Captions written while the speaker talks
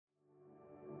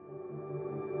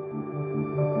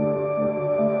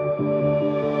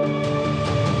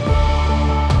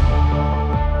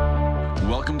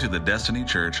the Destiny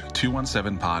Church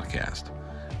 217 podcast.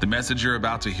 The message you're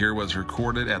about to hear was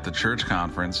recorded at the church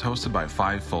conference hosted by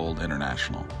Fivefold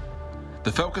International.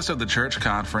 The focus of the church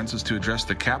conference is to address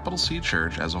the capital C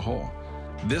Church as a whole.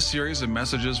 This series of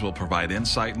messages will provide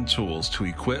insight and tools to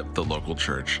equip the local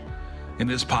church. In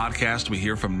this podcast, we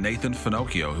hear from Nathan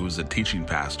Finocchio, who is a teaching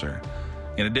pastor.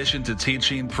 In addition to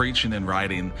teaching, preaching, and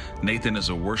writing, Nathan is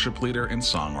a worship leader and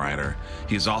songwriter.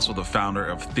 He is also the founder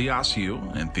of Theos U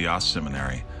and Theos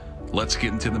Seminary. Let's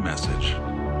get into the message.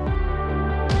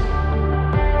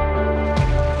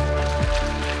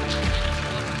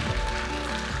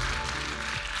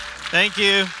 Thank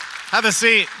you. Have a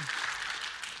seat.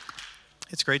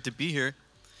 It's great to be here.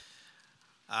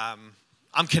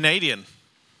 I'm Canadian.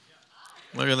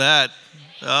 Look at that.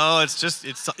 Oh,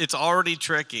 it's already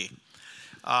tricky.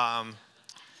 No,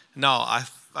 I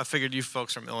figured you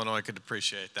folks from Illinois could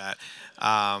appreciate that.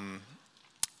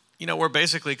 We're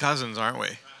basically cousins, aren't we?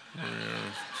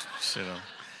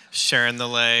 Sharing the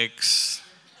lakes,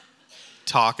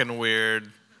 talking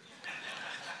weird.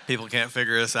 People can't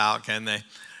figure us out, can they?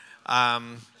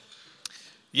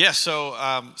 So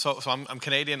I'm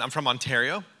Canadian. I'm from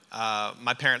Ontario.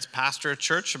 My parents pastor a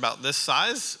church about this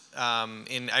size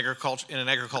in an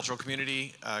agricultural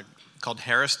community called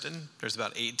Harriston. There's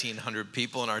about 1,800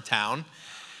 people in our town.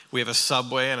 We have a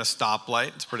Subway and a stoplight.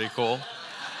 It's pretty cool.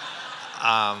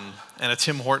 And a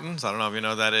Tim Hortons. I don't know if you know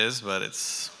what that is, but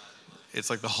it's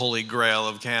like the holy grail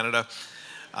of Canada.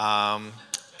 So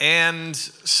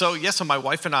my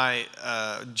wife and I,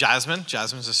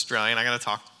 Jasmine's Australian. I'm going to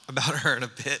talk about her in a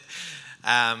bit.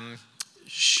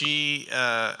 She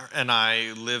and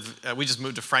I we just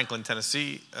moved to Franklin,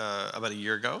 Tennessee about a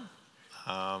year ago.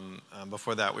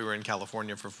 Before that, we were in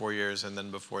California for 4 years, and then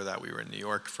before that, we were in New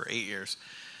York for 8 years.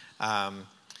 We're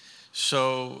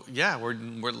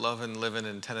loving living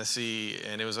in Tennessee,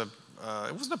 and it wasn't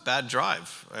a bad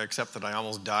drive, except that I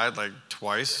almost died like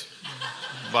twice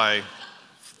by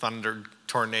thunder,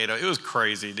 tornado. It was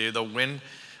crazy, dude. The wind.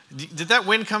 Did that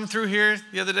wind come through here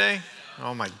the other day?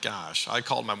 Oh my gosh! I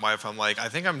called my wife. I'm like, I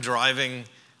think I'm driving.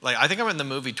 I think I'm in the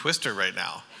movie Twister right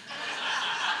now.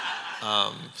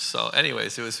 That's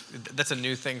a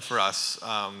new thing for us.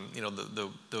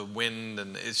 The wind,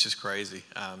 and it's just crazy.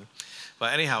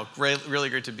 But anyhow, really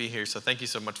great to be here. So thank you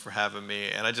so much for having me.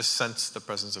 And I just sense the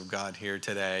presence of God here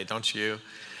today, don't you?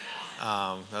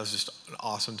 That was just an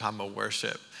awesome time of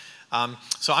worship.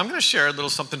 So I'm going to share a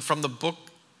little something from the book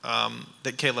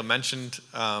that Kayla mentioned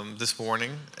this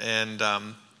morning, and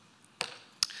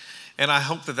I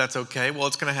hope that that's okay. Well,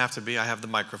 it's going to have to be. I have the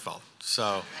microphone,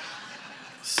 so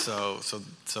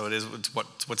it is. It's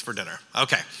what's for dinner.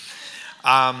 Okay.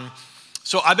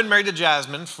 So I've been married to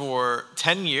Jasmine for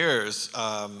 10 years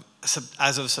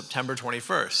as of September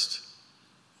 21st.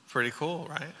 Pretty cool,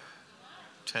 right?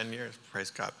 10 years.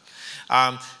 Praise God.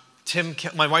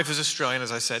 My wife is Australian,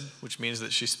 as I said, which means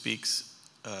that she speaks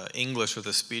English with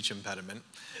a speech impediment.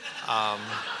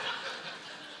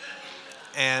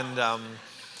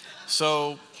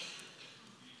 So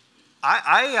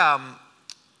I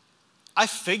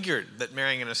figured that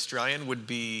marrying an Australian would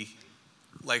be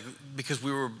like, because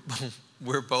we're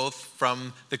both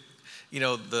from the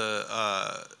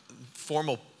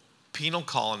formal penal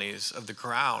colonies of the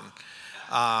Crown.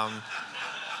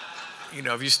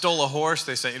 If you stole a horse,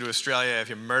 they sent you to Australia. If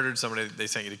you murdered somebody, they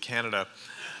sent you to Canada.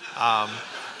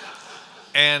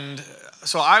 And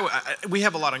so we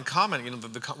have a lot in common. We're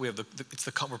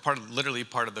literally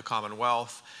part of the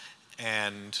Commonwealth,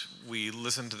 and we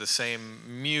listen to the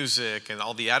same music, and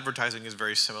all the advertising is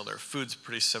very similar. Food's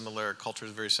pretty similar. Culture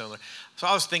is very similar. So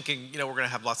I was thinking, we're going to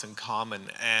have lots in common,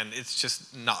 and it's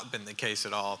just not been the case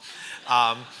at all.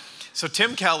 So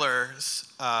Tim Keller,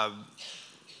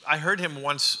 I heard him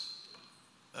once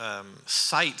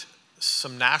cite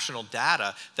some national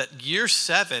data that year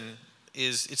 7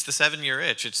 it's the 7-year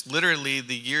itch. It's literally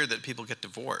the year that people get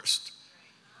divorced,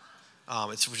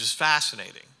 which is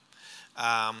fascinating.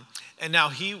 And now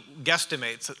he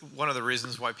guesstimates that one of the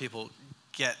reasons why people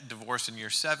get divorced in year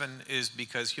 7 is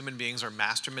because human beings are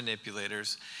master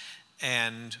manipulators,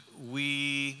 and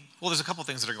there's a couple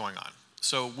things that are going on.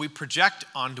 So we project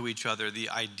onto each other the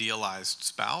idealized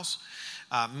spouse,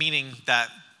 meaning that,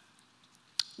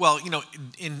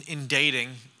 in dating,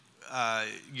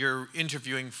 you're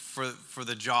interviewing for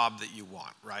the job that you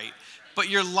want, right? But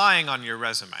you're lying on your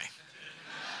resume.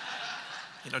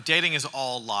 Dating is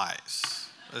all lies,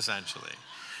 essentially.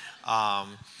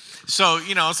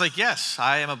 It's like, yes,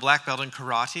 I am a black belt in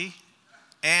karate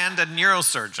and a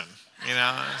neurosurgeon.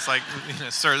 It's like,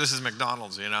 sir, this is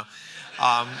McDonald's, So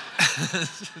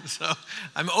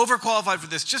I'm overqualified for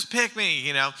this. Just pick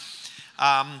me,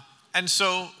 And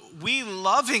so we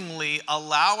lovingly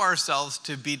allow ourselves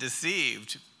to be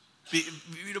deceived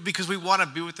because we want to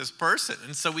be with this person.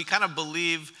 And so we kind of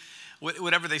believe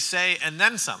whatever they say and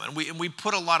then some. And we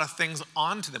put a lot of things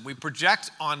onto them. We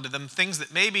project onto them things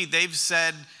that maybe they've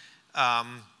said,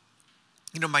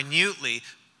 minutely,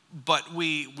 but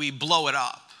we blow it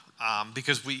up.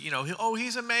 Because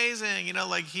he's amazing,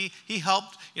 like he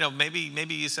helped,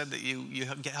 maybe you said that you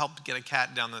helped get a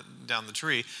cat down the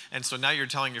tree, and so now you're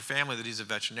telling your family that he's a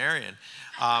veterinarian,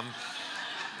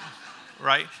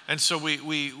 right? And so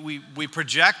we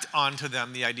project onto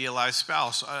them the idealized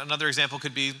spouse. Another example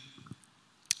could be,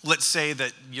 let's say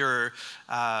that you're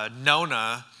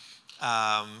Nona,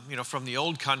 from the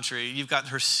old country, you've got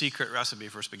her secret recipe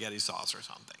for spaghetti sauce or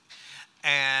something.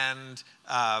 And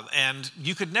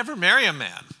you could never marry a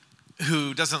man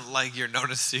who doesn't like your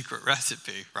Nona's secret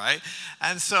recipe, right?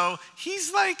 And so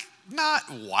he's like not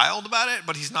wild about it,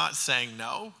 but he's not saying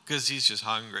no because he's just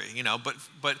hungry,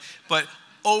 But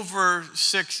over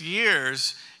 6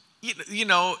 years,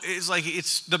 it's like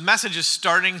the message is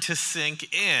starting to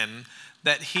sink in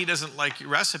that he doesn't like your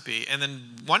recipe. And then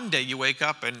one day you wake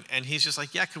up and he's just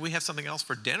like, yeah, could we have something else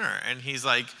for dinner? And he's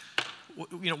like,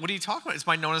 what are you talking about? It's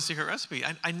my Nona's secret recipe.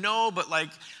 I know, but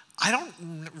I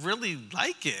don't really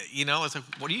like it. It's like,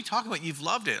 what are you talking about? You've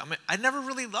loved it. I never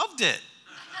really loved it.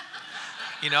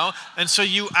 And so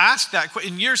you ask that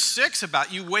question. In year 6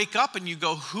 you wake up and you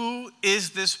go, who is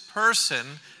this person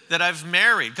that I've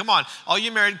married? Come on, all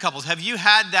you married couples, have you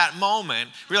had that moment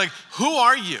where you're like, who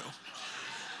are you?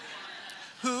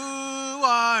 Who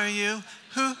are you?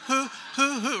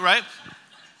 Who, right?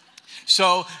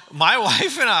 So my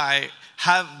wife and I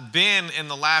have been in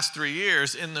the last 3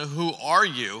 years in the who are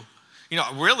you,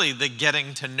 really the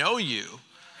getting to know you,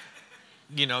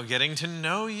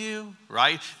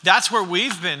 right? That's where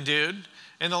we've been, dude,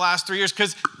 in the last 3 years.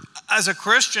 Because as a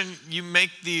Christian, you make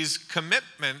these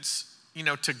commitments,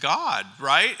 to God,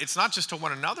 right? It's not just to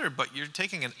one another, but you're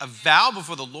taking a vow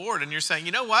before the Lord and you're saying,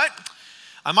 you know what?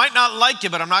 I might not like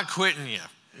you, but I'm not quitting you,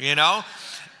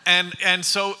 And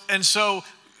so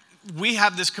we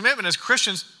have this commitment as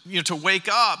Christians, to wake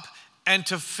up and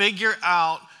to figure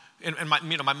out, and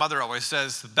my mother always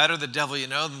says, better the devil you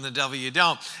know than the devil you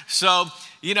don't. So,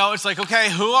 it's like, okay,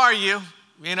 who are you?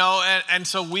 And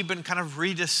so we've been kind of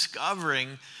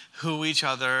rediscovering who each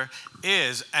other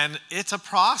is. And it's a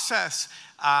process.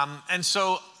 And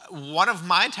so one of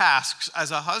my tasks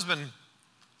as a husband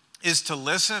is to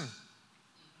listen.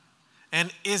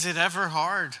 And is it ever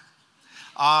hard?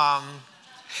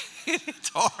 It's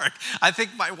hard. I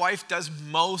think my wife does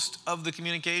most of the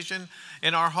communication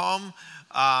in our home.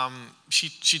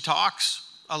 She talks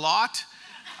a lot,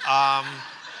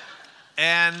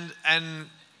 and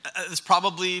it's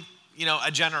probably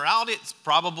a generality. It's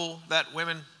probable that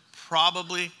women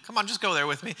come on, just go there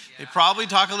with me. They probably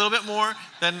talk a little bit more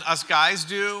than us guys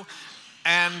do,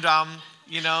 and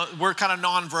we're kind of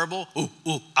nonverbal. Ooh,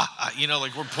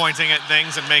 like we're pointing at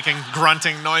things and making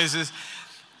grunting noises.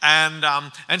 And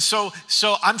so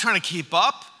I'm trying to keep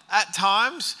up at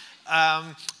times,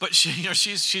 but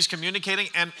she's communicating,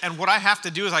 and what I have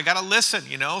to do is I got to listen,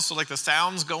 so like the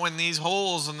sounds go in these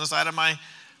holes on the side of my,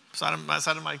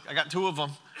 I got 2 of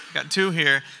them, I got 2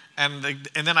 here, and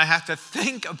then I have to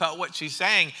think about what she's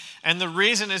saying, and the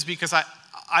reason is because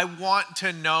I want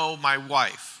to know my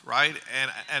wife, right,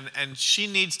 and she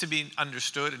needs to be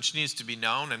understood and she needs to be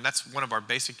known, and that's one of our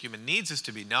basic human needs is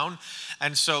to be known,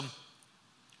 and so.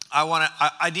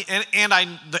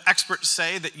 The experts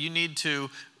say that you need to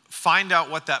find out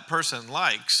what that person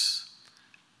likes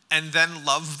and then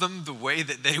love them the way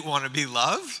that they want to be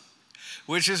loved,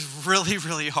 which is really,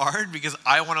 really hard because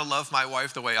I want to love my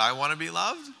wife the way I want to be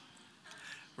loved,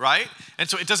 right? And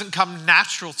so it doesn't come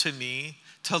natural to me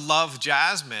to love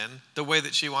Jasmine the way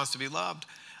that she wants to be loved.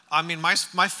 I mean, my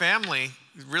family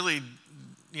really,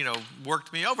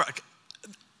 worked me over.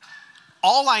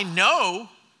 All I know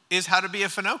is how to be a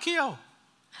Finocchio,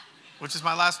 which is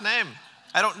my last name.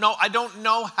 I don't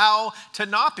know how to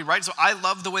not be, right? So I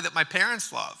love the way that my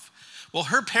parents love. Well,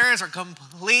 her parents are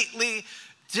completely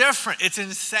different. It's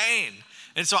insane.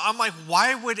 And so I'm like,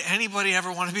 why would anybody ever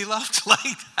want to be loved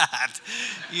like that?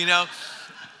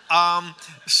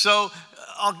 So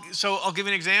I'll give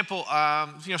you an example. So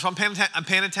I'm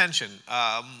paying attention.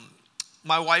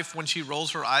 My wife, when she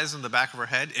rolls her eyes in the back of her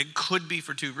head, it could be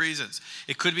for 2 reasons.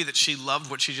 It could be that she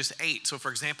loved what she just ate. So, for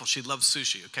example, she loves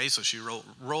sushi, okay? So she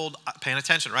rolled, paying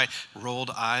attention, right? Rolled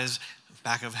eyes,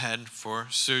 back of head for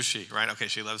sushi, right? Okay,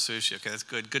 she loves sushi. Okay, that's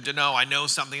good. Good to know. I know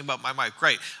something about my wife.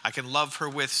 Great. I can love her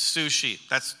with sushi.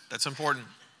 That's important.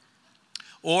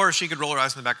 Or she could roll her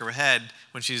eyes in the back of her head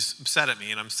when she's upset at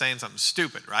me and I'm saying something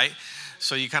stupid, right?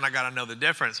 So you kind of got to know the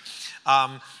difference.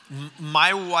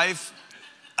 My wife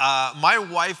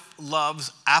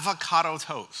loves avocado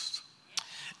toast.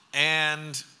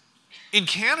 And in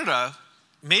Canada,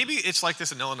 maybe it's like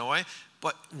this in Illinois,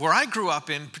 but where I grew up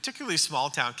in, particularly small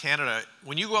town Canada,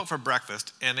 when you go out for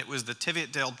breakfast, and it was the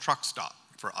Tiviotdale truck stop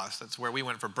for us, that's where we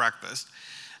went for breakfast.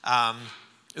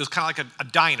 It was kind of like a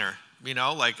diner,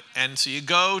 and so you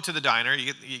go to the diner,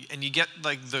 you get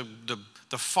like the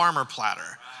farmer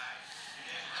platter,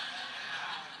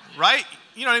 right?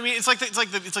 You know what I mean? It's like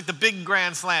the big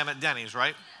grand slam at Denny's,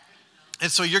 right?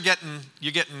 And so you're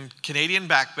getting Canadian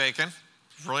back bacon,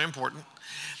 really important.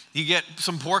 You get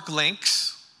some pork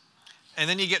links, and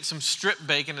then you get some strip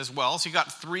bacon as well. So you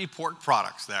got 3 pork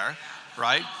products there,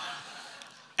 right?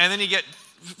 And then you get,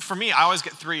 for me, I always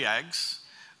get 3 eggs,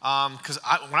 because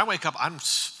when I wake up, I'm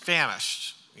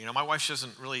famished. My wife she's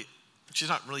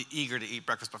not really eager to eat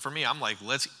breakfast, but for me, I'm like,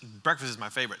 breakfast is my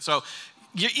favorite. So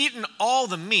you're eating all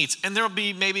the meats, and there'll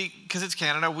be maybe, because it's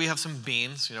Canada, we have some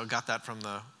beans, got that from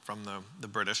the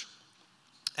British,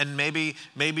 and maybe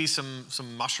some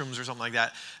mushrooms or something like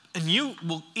that. And you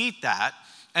will eat that,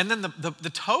 and then the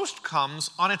toast comes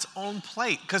on its own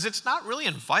plate because it's not really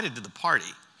invited to the party.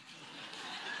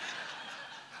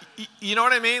 You know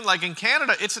what I mean? Like in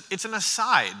Canada, it's an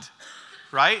aside,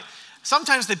 right?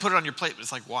 Sometimes they put it on your plate, but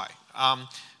it's like, why?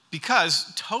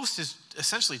 Because toast is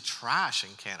essentially trash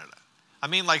in Canada. I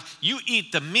mean, like, you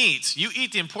eat the meats, you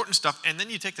eat the important stuff, and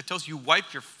then you take the toast, you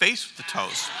wipe your face with the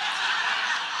toast,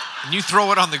 and you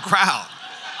throw it on the ground.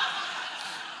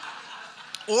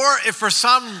 Or if for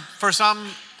some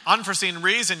unforeseen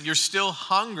reason you're still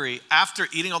hungry after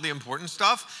eating all the important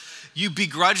stuff, you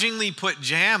begrudgingly put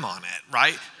jam on it,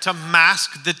 right? To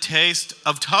mask the taste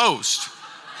of toast.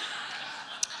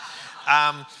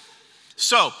 But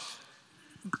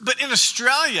in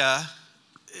Australia,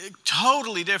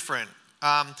 totally different.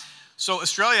 So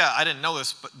Australia, I didn't know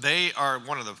this, but they are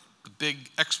one of the big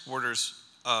exporters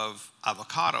of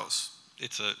avocados.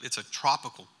 It's a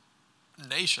tropical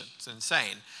nation. It's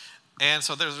insane. And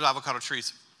so there's avocado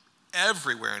trees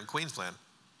everywhere in Queensland.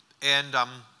 And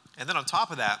then on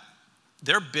top of that,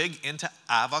 they're big into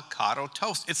avocado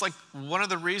toast. It's like one of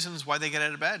the reasons why they get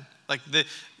out of bed. Like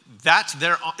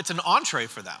it's an entree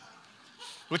for them.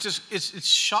 Which is,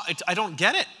 I don't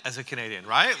get it as a Canadian,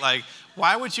 right? Like,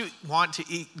 why would you want to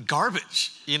eat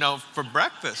garbage, for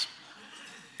breakfast?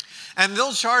 And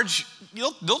they'll charge you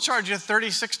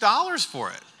 $36 for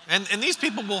it. And these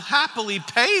people will happily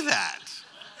pay that,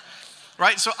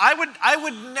 right? So I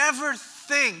would never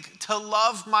think to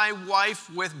love my wife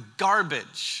with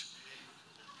garbage.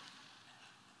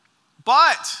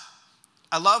 But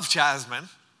I love Jasmine.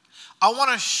 I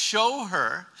want to show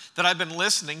her that I've been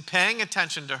listening, paying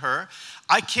attention to her.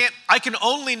 I can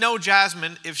only know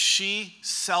Jasmine if she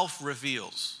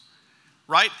self-reveals,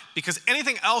 right? Because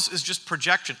anything else is just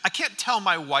projection. I can't tell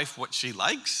my wife what she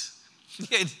likes.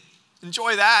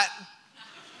 Enjoy that.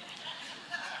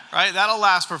 Right? That'll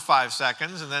last for 5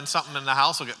 seconds, and then something in the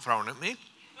house will get thrown at me.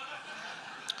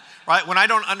 Right? When I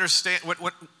don't understand,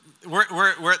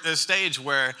 we're at this stage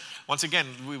where, once again,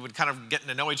 we would kind of getting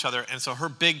to know each other, and so her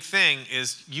big thing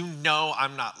is,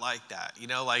 I'm not like that,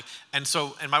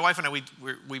 and my wife and I,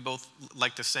 we both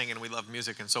like to sing and we love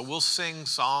music, and so we'll sing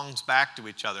songs back to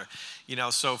each other,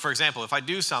 so for example, if I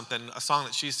do something, a song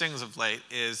that she sings of late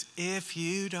is, "If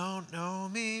you don't know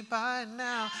me by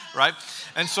now," right?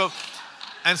 And so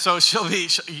she'll be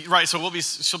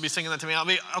singing that to me. I'll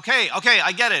be, okay,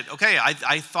 I get it. Okay,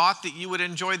 I thought that you would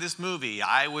enjoy this movie.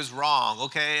 I was wrong.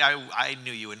 Okay, I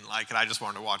knew you wouldn't like it. I just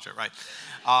wanted to watch it, right?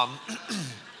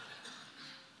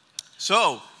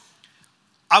 So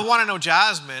I want to know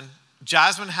Jasmine.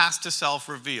 Jasmine has to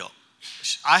self-reveal.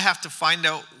 I have to find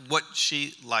out what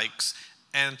she likes,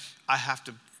 and I have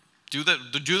to do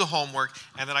the homework,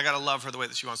 and then I got to love her the way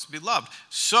that she wants to be loved.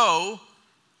 So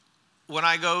when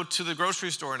I go to the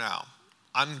grocery store now,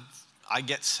 I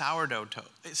get sourdough toast.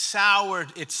 It's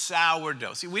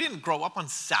sourdough. See, we didn't grow up on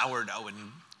sourdough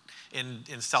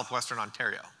in southwestern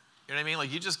Ontario. You know what I mean?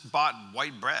 Like, you just bought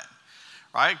white bread,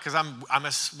 right? Because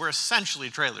we're essentially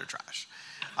trailer trash,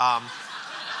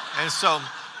 and so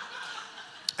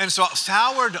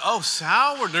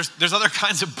sourdough. There's other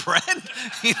kinds of bread,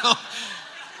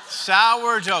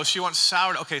 Sourdough. She wants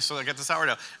sourdough. Okay, so I get the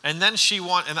sourdough. And then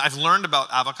and I've learned about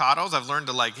avocados. I've learned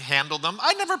to handle them.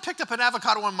 I never picked up an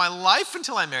avocado in my life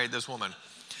until I married this woman.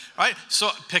 right? So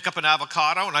pick up an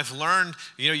avocado, and I've learned,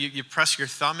 you press your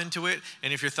thumb into it,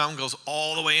 and if your thumb goes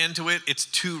all the way into it, it's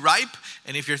too ripe,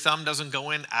 and if your thumb doesn't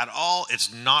go in at all,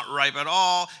 it's not ripe at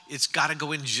all. It's got to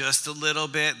go in just a little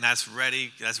bit, and that's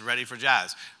ready for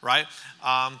Jazz, right?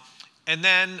 And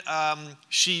then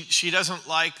she doesn't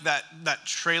like that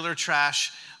trailer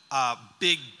trash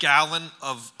big gallon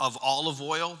of olive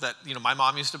oil that my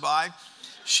mom used to buy.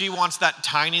 She wants that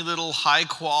tiny little high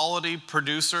quality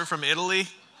producer from Italy,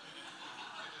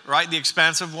 right? The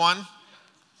expensive one,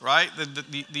 right?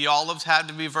 The olives had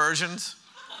to be virgins,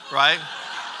 right?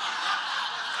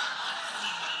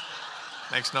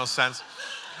 Makes no sense.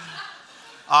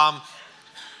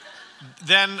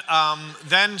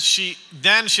 Then she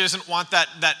doesn't want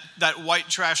that white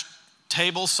trash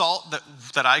table salt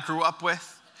that I grew up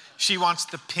with. She wants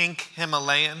the pink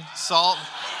Himalayan salt.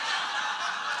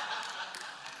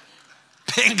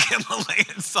 Pink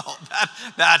Himalayan salt.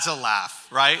 That's a laugh,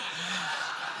 right?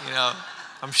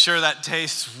 I'm sure that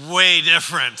tastes way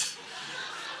different,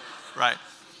 right?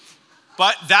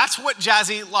 But that's what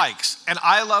Jazzy likes. And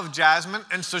I love Jasmine,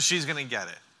 and so she's going to get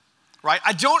it, right?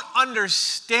 I don't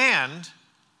understand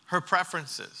her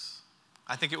preferences.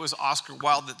 I think it was Oscar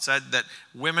Wilde that said that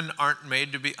women aren't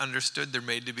made to be understood, they're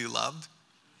made to be loved.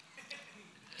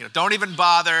 Don't even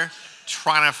bother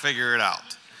trying to figure it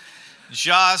out.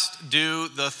 Just do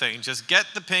the thing. Just get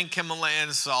the pink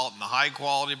Himalayan salt and the high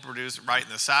quality producer, right,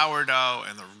 and the sourdough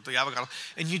and the avocado,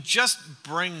 and you just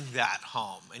bring that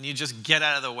home and you just get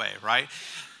out of the way, right?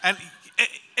 And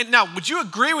now, would you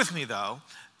agree with me though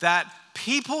that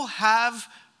people have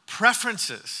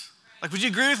preferences? Like, would you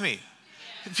agree with me?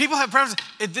 People have preferences.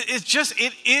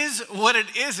 It is what it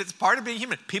is. It's part of being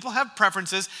human. People have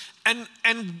preferences, and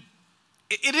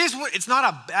it is what, it's not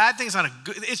a bad thing, it's not a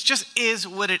good, it just is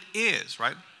what it is,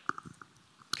 right?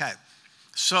 Okay,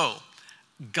 so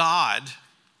God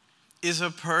is a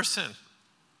person.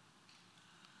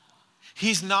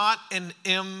 He's not an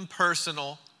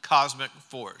impersonal cosmic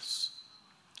force.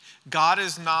 God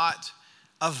is not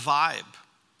a vibe.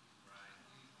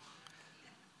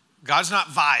 God's not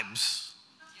vibes,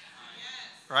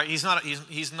 right? He's not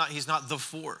the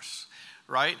force,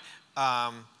 right?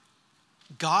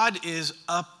 God is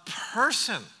a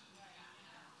person.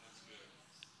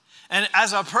 And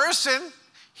as a person,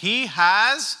 he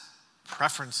has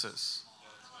preferences.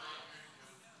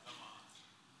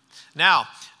 Now,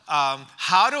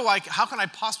 how can I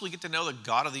possibly get to know the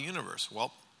God of the universe?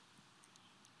 Well,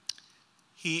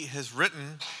 he has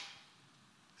written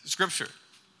scripture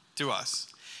to us.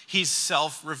 He's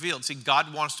self-revealed. See,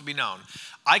 God wants to be known.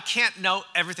 I can't know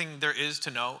everything there is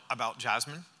to know about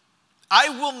Jasmine. I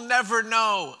will never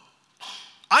know.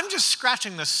 I'm just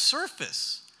scratching the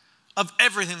surface of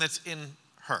everything that's in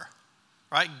her,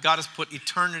 right? God has put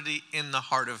eternity in the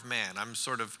heart of man. I'm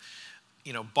sort of,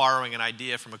 borrowing an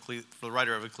idea from the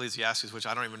writer of Ecclesiastes, which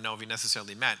I don't even know if he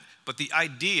necessarily meant. But the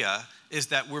idea is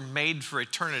that we're made for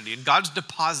eternity, and God's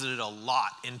deposited a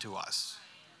lot into us,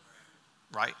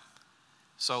 right?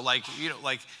 So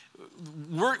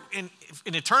we're in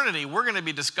eternity, we're going to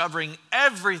be discovering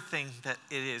everything that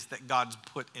it is that God's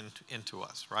put into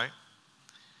us, right?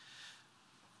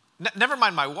 Never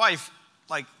mind my wife,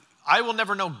 I will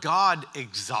never know God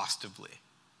exhaustively.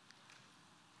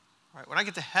 Right? When I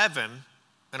get to heaven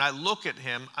and I look at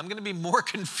him, I'm going to be more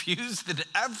confused than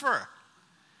ever.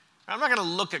 I'm not going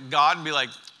to look at God and be like,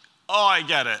 oh, I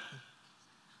get it.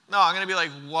 No, I'm going to be like,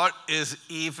 what is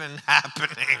even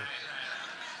happening?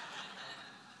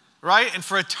 Right? And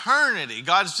for eternity,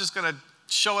 God's just going to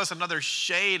show us another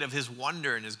shade of his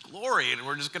wonder and his glory, and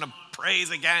we're just going to praise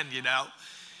again,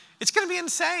 It's going to be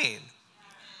insane.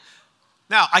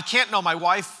 Now, I can't know my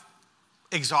wife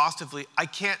exhaustively. I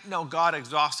can't know God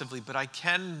exhaustively, but I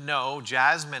can know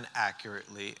Jasmine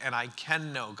accurately, and I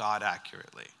can know God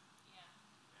accurately.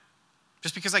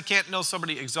 Just because I can't know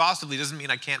somebody exhaustively doesn't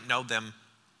mean I can't know them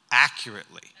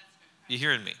accurately. You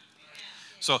hearing me?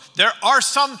 So there are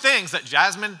some things that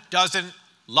Jasmine doesn't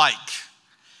like.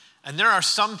 And there are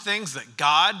some things that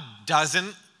God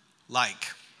doesn't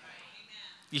like.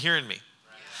 You hearing me?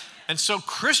 And so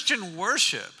Christian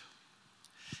worship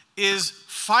is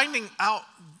finding out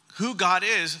who God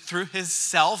is through his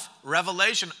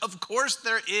self-revelation. Of course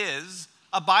there is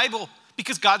a Bible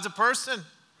because God's a person.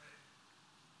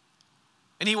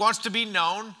 And he wants to be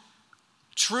known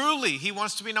truly. He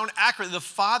wants to be known accurately. The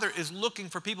Father is looking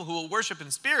for people who will worship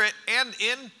in spirit and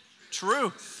in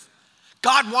truth.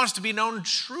 God wants to be known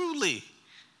truly.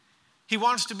 He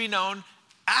wants to be known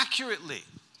accurately.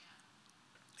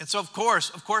 And so, of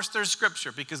course, there's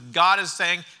scripture because God is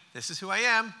saying, this is who I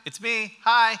am. It's me.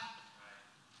 Hi.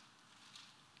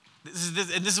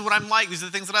 And this is what I'm like. These are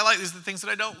the things that I like. These are the things that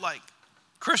I don't like.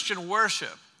 Christian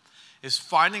worship is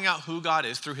finding out who God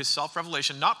is through his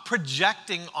self-revelation, not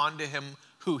projecting onto him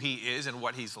who he is and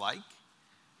what he's like.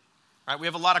 Right? We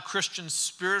have a lot of Christian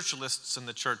spiritualists in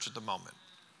the church at the moment.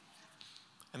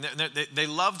 And they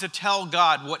love to tell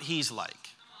God what he's like.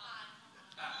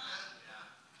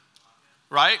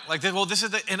 Right? Like, well, this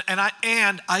is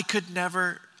I could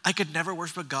never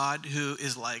worship a God who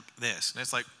is like this. And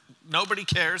it's like, nobody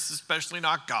cares, especially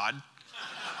not God.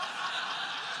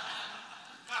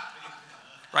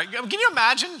 Right? Can you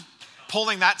imagine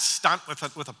pulling that stunt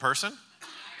with a person?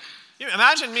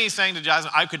 Imagine me saying to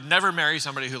Jasmine, I could never marry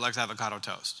somebody who likes avocado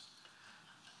toast.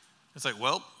 It's like,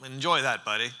 well, enjoy that,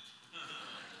 buddy.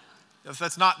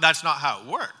 That's not how it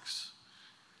works.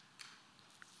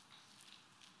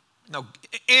 No,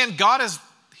 and God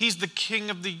he's the king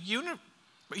of the universe.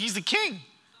 He's the king.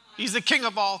 He's the king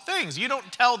of all things. You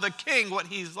don't tell the king what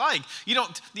he's like.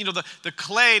 The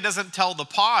clay doesn't tell the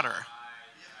potter.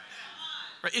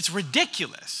 Right? It's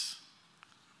ridiculous.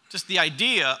 Just the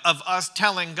idea of us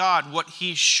telling God what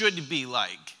he should be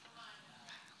like.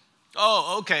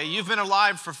 Oh, okay, you've been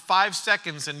alive for 5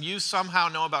 seconds and you somehow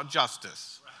know about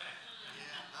justice.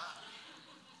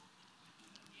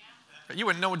 You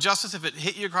wouldn't know justice if it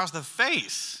hit you across the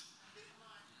face.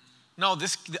 No,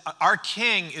 our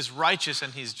king is righteous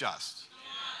and he's just.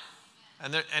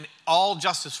 And all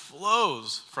justice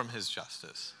flows from his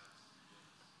justice.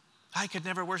 I could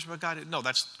never worship a God. No,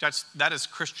 that is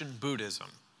Christian Buddhism.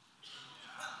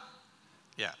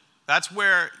 Yeah, that's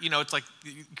where, it's like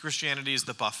Christianity is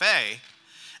the buffet,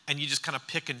 and you just kind of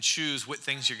pick and choose what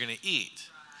things you're going to eat.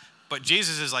 But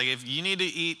Jesus is like, if you need to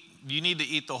eat, you need to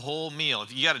eat the whole meal.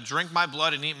 If you got to drink my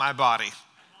blood and eat my body.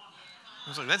 I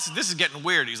was like, this is getting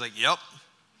weird. He's like, yep,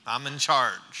 I'm in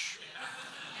charge.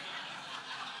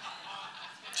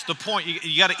 It's the point.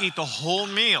 You got to eat the whole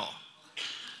meal,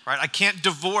 right? I can't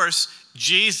divorce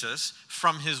Jesus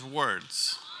from his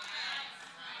words.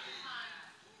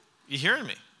 You hearing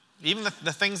me? Even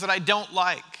the things that I don't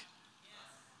like,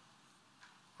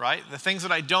 right? The things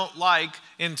that I don't like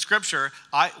in Scripture,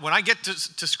 when I get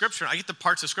to Scripture, I get the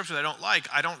parts of Scripture that I don't like,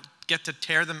 I don't get to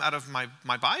tear them out of my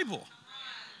Bible,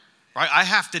 right? I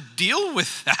have to deal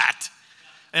with that.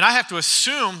 And I have to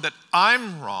assume that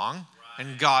I'm wrong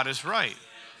and God is right.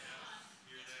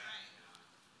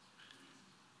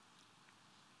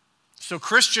 So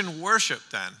Christian worship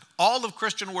then, all of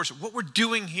Christian worship, what we're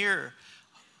doing here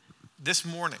this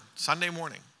morning, Sunday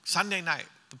night,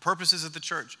 the purposes of the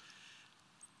church,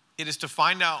 it is to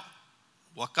find out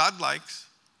what God likes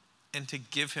and to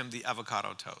give him the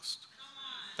avocado toast.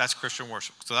 That's Christian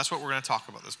worship. So that's what we're going to talk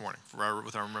about this morning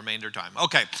with our remainder time.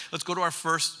 Okay, let's go to our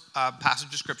first passage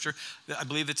of Scripture. I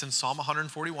believe it's in Psalm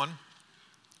 141.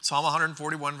 Psalm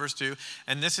 141, verse 2.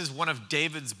 And this is one of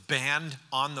David's banned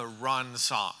on the run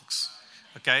songs.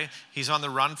 Okay? He's on the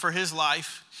run for his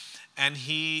life, and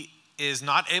he is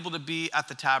not able to be at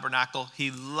the tabernacle.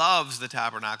 He loves the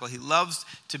tabernacle. He loves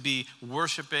to be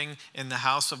worshiping in the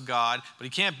house of God, but he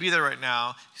can't be there right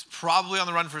now. He's probably on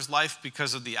the run for his life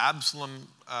because of the Absalom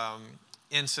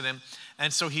incident.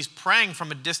 And so he's praying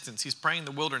from a distance. He's praying in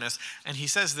the wilderness. And he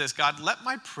says this, God, let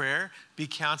my prayer be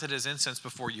counted as incense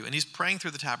before you. And he's praying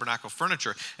through the tabernacle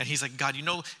furniture. And he's like, God,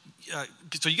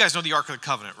 so you guys know the Ark of the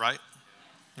Covenant, right?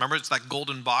 Remember, it's that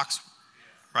golden box,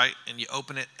 right? And you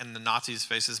open it and the Nazis'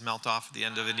 faces melt off at the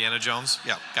end of Indiana Jones.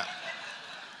 Yeah,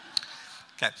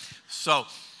 okay. So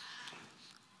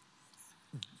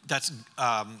that's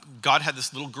God had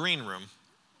this little green room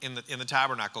in the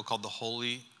tabernacle called the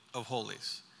Holy of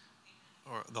Holies,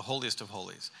 or the Holiest of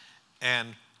Holies.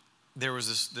 And there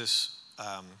was this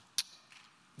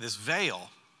veil,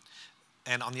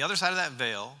 and on the other side of that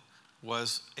veil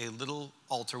was a little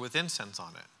altar with incense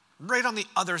on it. Right on the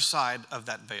other side of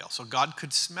that veil. So God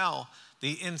could smell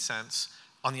the incense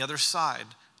on the other side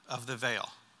of the veil,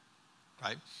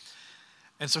 right?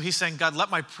 And so he's saying, God,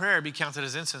 let my prayer be counted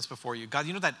as incense before you. God,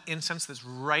 you know that incense that's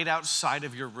right outside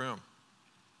of your room?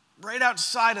 Right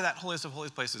outside of that holiest of holies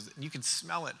places. You can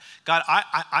smell it. God,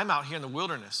 I'm out here in the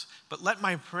wilderness, but let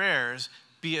my prayers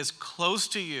be as close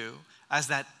to you as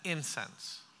that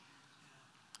incense.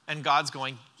 And God's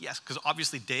going, yes, because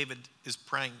obviously David is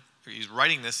praying. He's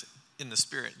writing this in the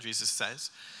Spirit, Jesus says.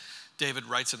 David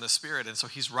writes in the Spirit, and so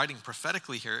he's writing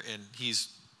prophetically here, and he's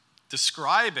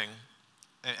describing,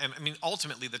 and I mean,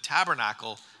 ultimately, the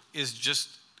tabernacle is just,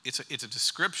 it's a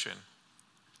description.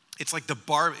 It's like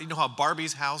you know how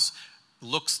Barbie's house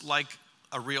looks like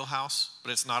a real house,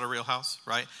 but it's not a real house,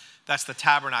 right? That's the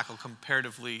tabernacle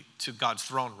comparatively to God's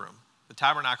throne room. The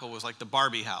tabernacle was like the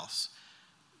Barbie house.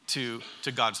 to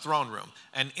God's throne room.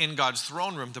 And in God's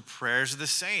throne room, the prayers of the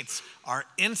saints are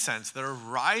incense that are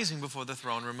rising before the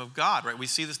throne room of God, right? We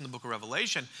see this in the book of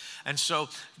Revelation. And so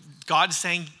God's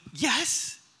saying,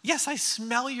 yes, I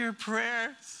smell your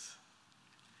prayers.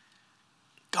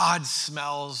 God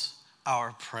smells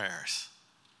our prayers,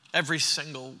 every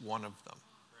single one of them.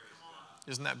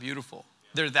 Isn't that beautiful?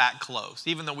 They're that close,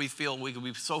 even though we feel we could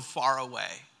be so far away.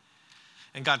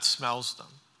 And God smells them.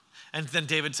 And then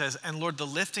David says, and Lord, the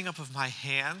lifting up of my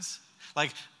hands,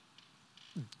 like,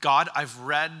 God, I've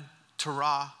read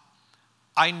Torah.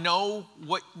 I know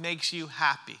what makes you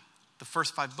happy. The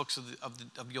first 5 books of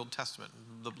the Old Testament,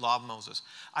 the law of Moses.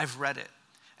 I've read it.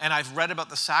 And I've read about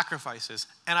the sacrifices.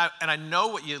 And I know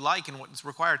what you like and what's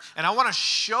required. And I want to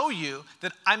show you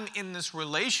that I'm in this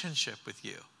relationship with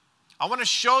you. I want to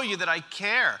show you that I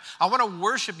care. I want to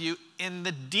worship you in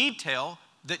the detail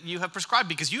that you have prescribed,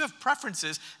 because you have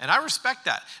preferences, and I respect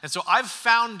that. And so I've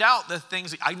found out the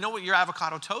things. I know what your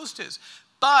avocado toast is,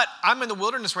 but I'm in the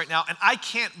wilderness right now, and I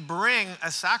can't bring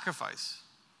a sacrifice.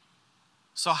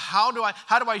 So how do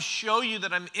I show you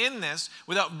that I'm in this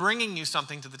without bringing you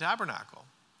something to the tabernacle?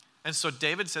 And so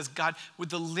David says, God, would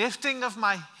the lifting of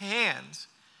my hands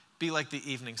be like the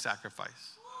evening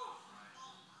sacrifice?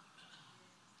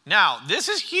 Now, this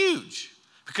is huge.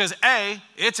 Because A,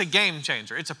 it's a game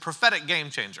changer. It's a prophetic game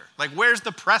changer. Like, where's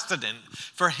the precedent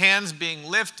for hands being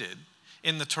lifted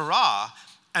in the Torah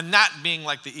and that being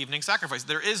like the evening sacrifice?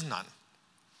 There is none.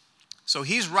 So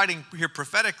he's writing here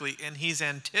prophetically, and he's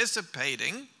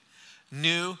anticipating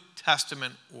New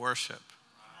Testament worship,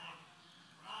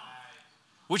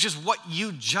 which is what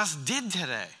you just did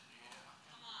today.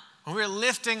 When we were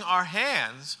lifting our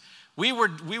hands, we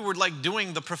were like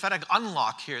doing the prophetic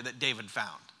unlock here that David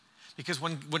found. Because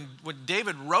when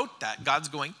David wrote that, God's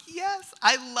going, yes,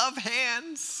 I love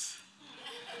hands.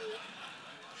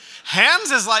 Hands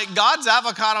is like God's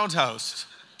avocado toast.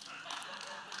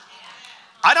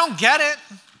 I don't get it.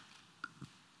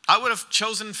 I would have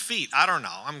chosen feet. I don't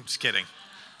know. I'm just kidding.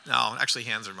 No, actually,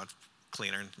 hands are much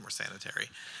cleaner and more sanitary.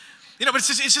 But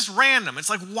it's just random. It's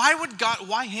like,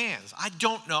 why hands? I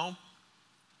don't know.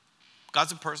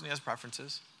 God's a person. He has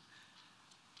preferences.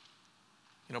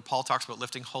 Paul talks about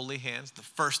lifting holy hands. The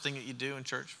first thing that you do in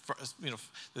church, this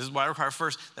is what I require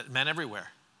first, that men everywhere,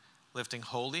 lifting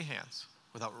holy hands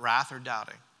without wrath or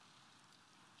doubting.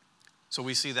 So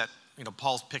we see that,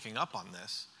 Paul's picking up on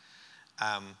this.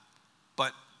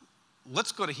 But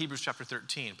let's go to Hebrews chapter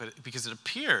 13, because it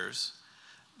appears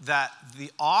that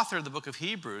the author of the book of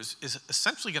Hebrews is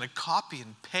essentially going to copy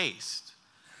and paste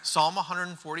Psalm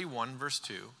 141, verse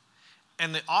 2,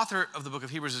 and the author of the book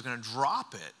of Hebrews is going to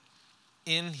drop it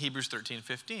in Hebrews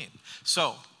 13:15.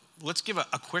 So let's give a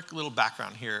quick little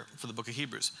background here for the book of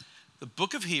Hebrews. The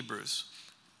book of Hebrews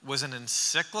was an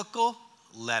encyclical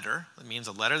letter. That means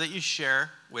a letter that you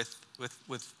share with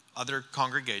other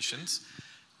congregations,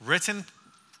 written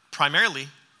primarily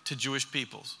to Jewish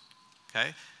peoples.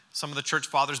 Okay? Some of the church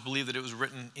fathers believe that it was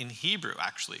written in Hebrew,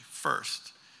 actually,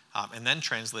 first, and then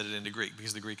translated into Greek,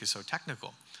 because the Greek is so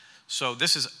technical. So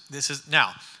this is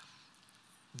now,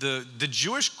 the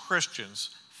Jewish Christians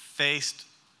faced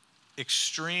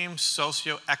extreme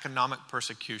socioeconomic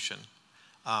persecution,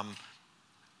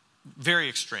 very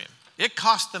extreme. It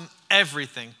cost them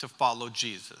everything to follow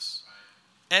Jesus,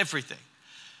 everything.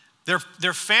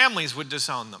 Their families would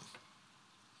disown them.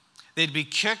 They'd be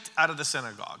kicked out of the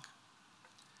synagogue.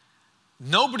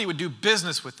 Nobody would do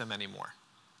business with them anymore.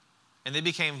 And they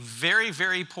became very,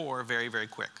 very poor very, very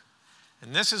quick.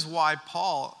 And this is why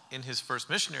Paul, in his first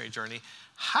missionary journey,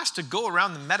 has to go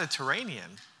around the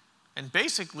Mediterranean and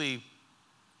basically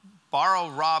borrow,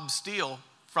 rob, steal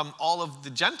from all of the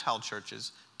Gentile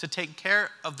churches to take care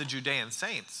of the Judean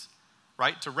saints,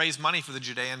 right? To raise money for the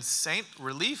Judean saint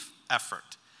relief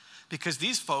effort. Because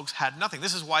these folks had nothing.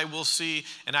 This is why we'll see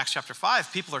in Acts chapter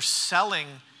 5, people are selling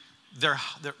their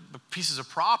pieces of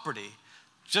property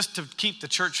just to keep the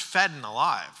church fed and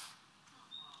alive.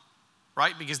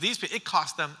 Right? Because it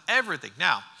cost them everything.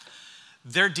 Now,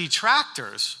 their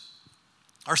detractors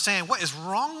are saying, what is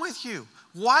wrong with you?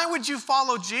 Why would you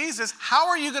follow Jesus? How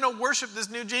are you going to worship this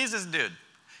new Jesus dude?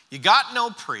 You got no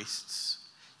priests.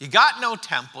 You got no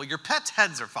temple. Your pets'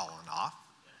 heads are falling off.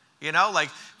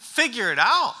 Figure it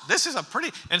out. This is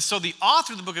and so the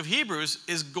author of the book of Hebrews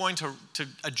is going to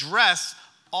address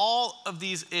all of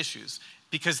these issues.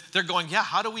 Because they're going,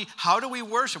 how do we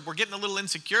worship? We're getting a little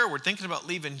insecure. We're thinking about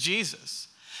leaving Jesus.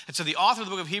 And so the author of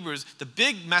the book of Hebrews, the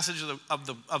big message of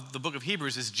the book of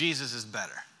Hebrews is Jesus is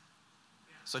better.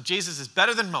 So Jesus is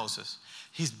better than Moses.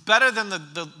 He's better than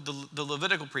the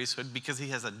Levitical priesthood because he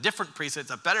has a different priesthood.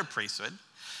 It's a better priesthood.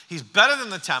 He's better than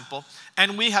the temple,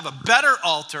 and we have a better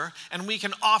altar, and we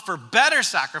can offer better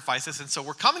sacrifices. And so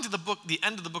we're coming to the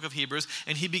end of the book of Hebrews,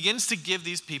 and he begins to give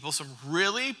these people some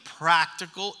really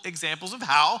practical examples of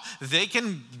how they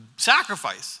can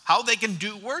sacrifice, how they can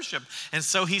do worship. And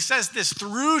so he says this,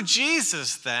 through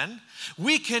Jesus then,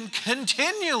 we can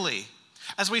continually,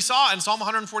 as we saw in Psalm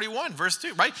 141, verse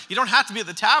 2, right? You don't have to be at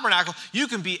the tabernacle. You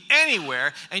can be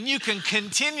anywhere, and you can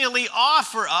continually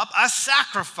offer up a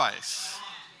sacrifice.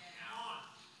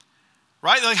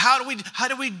 Right? Like how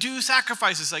do we do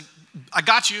sacrifices? Like, I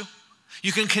got you.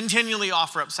 You can continually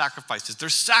offer up sacrifices.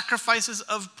 There's sacrifices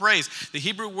of praise. The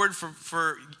Hebrew word for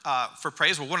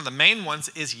praise, well, one of the main ones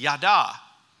is yada.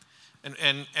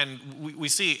 And we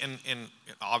see in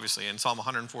obviously in Psalm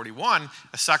 141,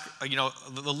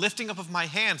 the lifting up of my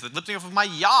hands, the lifting up of my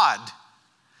yad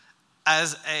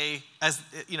as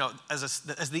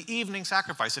the evening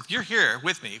sacrifice. If you're here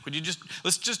with me,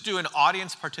 let's just do an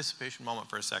audience participation moment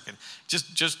for a second.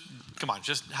 Just come on,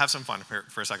 just have some fun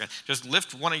for a second. Just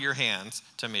lift one of your hands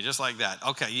to me, just like that.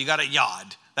 Okay, you got a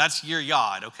yod. That's your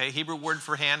yod, okay? Hebrew word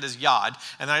for hand is yod,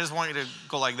 and I just want you to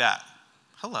go like that.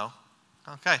 Hello.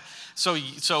 Okay. So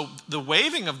the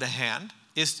waving of the hand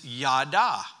is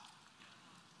yada.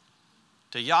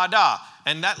 To yada.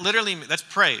 And that literally, that's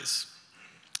praise.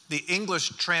 The English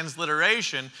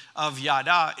transliteration of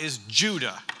yada is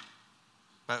Judah.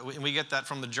 But we get that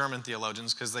from the German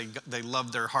theologians because they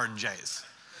love their hard J's.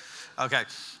 Okay,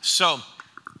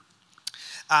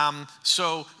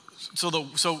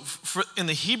 in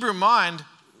the Hebrew mind,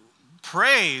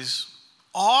 praise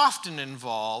often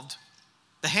involved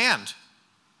the hand,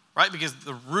 right? Because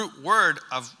the root word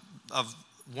of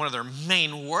one of their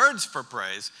main words for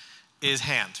praise is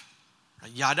hand.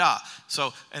 Yada.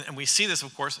 So, and we see this,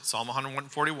 of course, in Psalm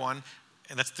 141,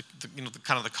 and that's the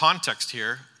kind of the context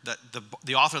here, that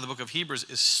the author of the book of Hebrews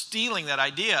is stealing that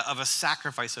idea of a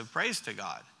sacrifice of praise to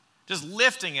God. Just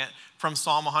lifting it from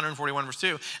Psalm 141, verse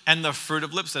 2, and the fruit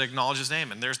of lips that acknowledge his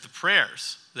name. And there's the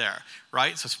prayers there,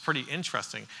 right? So it's pretty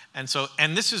interesting. And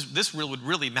this would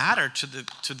really matter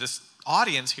to this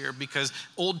audience here, because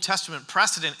Old Testament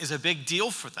precedent is a big deal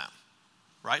for them.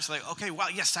 Right? So like, okay, wow,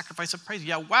 yes, sacrifice of praise.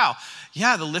 Yeah, wow.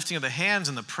 Yeah, the lifting of the hands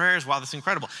and the prayers. Wow, that's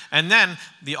incredible. And then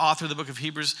the author of the book of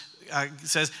Hebrews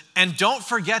says, and don't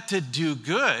forget to do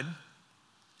good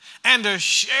and to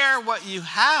share what you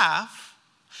have,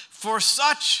 for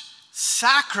such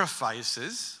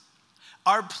sacrifices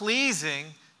are pleasing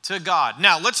to God.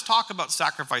 Now, let's talk about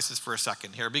sacrifices for a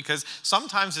second here, because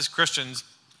sometimes as Christians,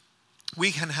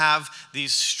 we can have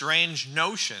these strange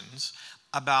notions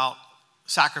about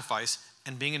sacrifice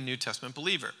and being a New Testament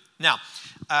believer. Now,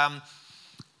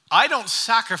 I don't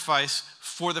sacrifice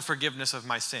for the forgiveness of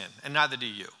my sin, and neither do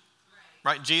you.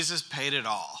 Right? Jesus paid it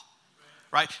all.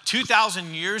 Right?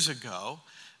 2,000 years ago,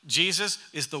 Jesus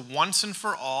is the once and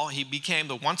for all. He became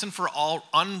the once and for all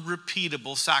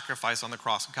unrepeatable sacrifice on the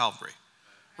cross of Calvary.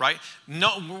 Right?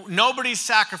 Nobody's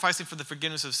sacrificing for the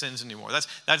forgiveness of sins anymore.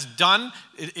 That's done.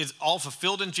 It's all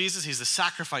fulfilled in Jesus. He's the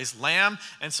sacrifice lamb.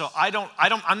 And so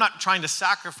I'm not trying to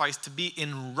sacrifice to be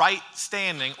in right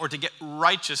standing or to get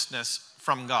righteousness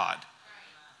from God.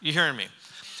 You hearing me?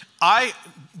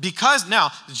 Because now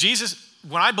Jesus,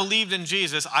 when I believed in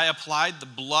Jesus, I applied the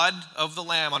blood of the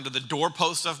lamb under the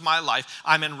doorpost of my life.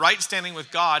 I'm in right standing with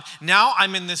God. Now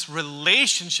I'm in this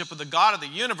relationship with the God of the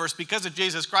universe because of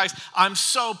Jesus Christ. I'm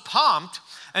so pumped.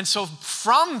 And so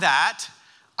from that,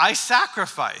 I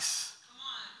sacrifice.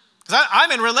 Because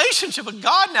I'm in relationship with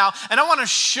God now, and I want to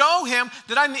show him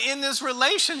that I'm in this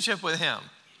relationship with him.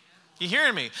 You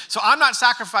hearing me? So I'm not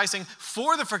sacrificing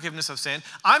for the forgiveness of sin.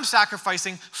 I'm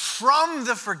sacrificing from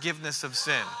the forgiveness of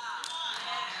sin.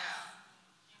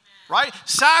 Right?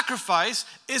 Sacrifice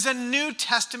is a New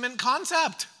Testament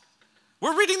concept.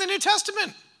 We're reading the New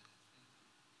Testament.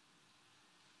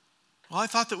 Well, I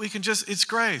thought that we can it's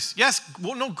grace. Yes,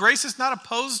 well, no, grace is not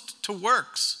opposed to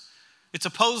works. It's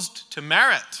opposed to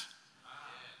merit.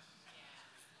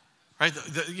 Right?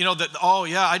 Oh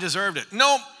yeah, I deserved it.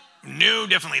 No,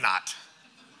 definitely not.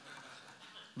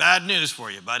 Bad news for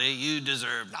you, buddy. You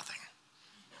deserve nothing.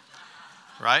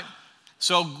 Right?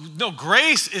 So, no,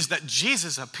 grace is that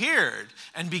Jesus appeared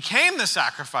and became the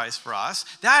sacrifice for us.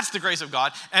 That's the grace of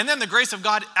God. And then the grace of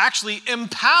God actually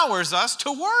empowers us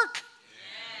to work.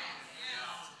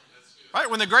 Right?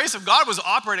 When the grace of God was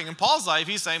operating in Paul's life,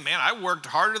 he's saying, man, I worked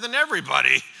harder than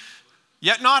everybody.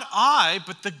 Yet not I,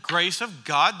 but the grace of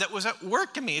God that was at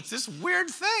work in me. It's this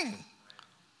weird thing.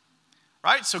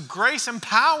 Right? So grace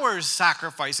empowers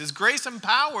sacrifices. Grace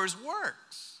empowers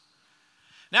works.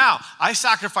 Now, I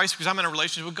sacrifice because I'm in a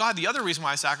relationship with God. The other reason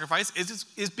why I sacrifice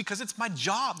is because it's my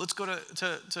job. Let's go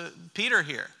to Peter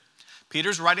here.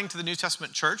 Peter's writing to the New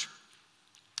Testament church.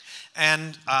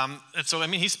 And so,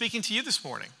 he's speaking to you this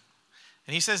morning.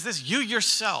 And he says this, you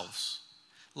yourselves,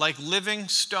 like living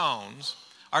stones,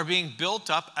 are being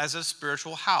built up as a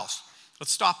spiritual house.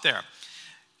 Let's stop there.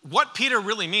 What Peter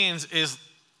really means is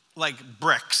like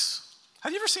bricks.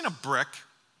 Have you ever seen a brick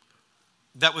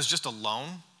that was just alone?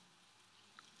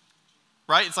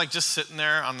 Right? It's like just sitting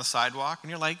there on the sidewalk, and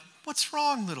you're like, what's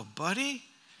wrong, little buddy?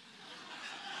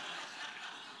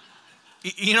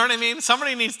 You know what I mean?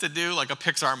 Somebody needs to do like a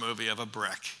Pixar movie of a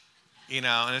brick,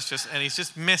 and he's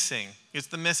just missing. It's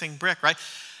the missing brick, right?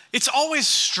 It's always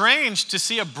strange to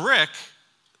see a brick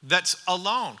that's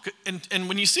alone. And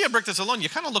when you see a brick that's alone, you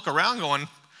kind of look around going,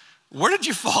 where did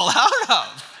you fall out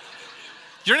of?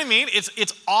 You know what I mean?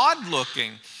 It's odd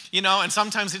looking, and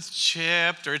sometimes it's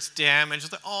chipped or it's damaged.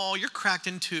 It's like, oh, you're cracked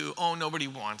in two. Oh, nobody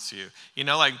wants you.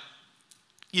 Like,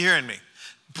 you hearing me?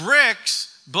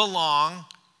 Bricks belong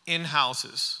in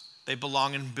houses. They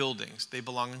belong in buildings. They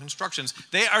belong in constructions.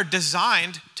 They are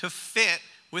designed to fit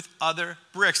with other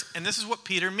bricks. And this is what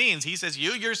Peter means. He says,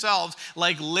 you yourselves,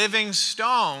 like living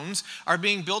stones, are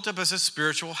being built up as a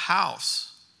spiritual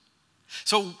house.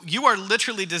 So you are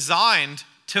literally designed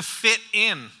to fit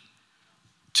in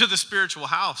to the spiritual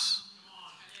house.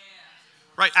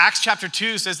 Right? Acts chapter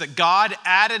 2 says that God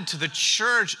added to the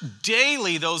church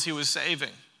daily those he was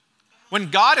saving. When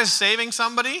God is saving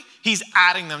somebody, he's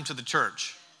adding them to the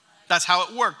church. That's how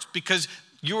it works, because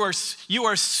you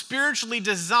are spiritually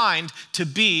designed to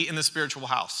be in the spiritual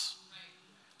house.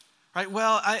 Right?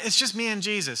 Well, it's just me and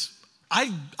Jesus.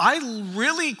 I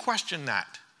really question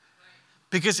that.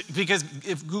 Because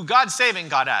if God's saving,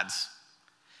 God adds.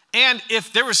 And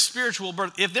if there was spiritual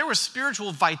birth, if there was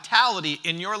spiritual vitality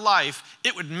in your life,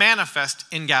 it would manifest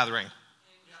in gathering.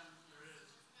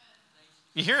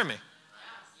 You hearing me?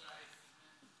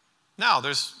 Now,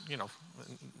 there's,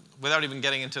 without even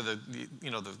getting into the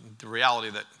reality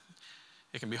that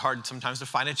it can be hard sometimes to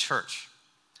find a church.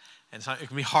 And it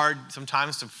can be hard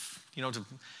sometimes to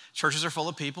churches are full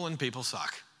of people and people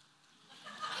suck.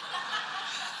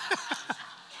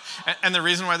 And the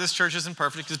reason why this church isn't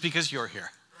perfect is because you're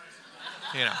here.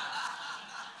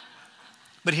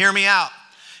 But hear me out.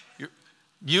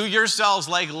 You yourselves,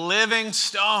 like living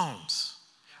stones,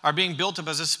 are being built up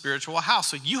as a spiritual house.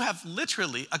 So you have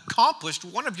literally accomplished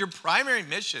one of your primary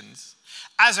missions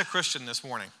as a Christian this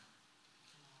morning.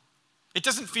 It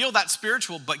doesn't feel that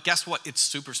spiritual, but guess what? It's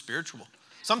super spiritual.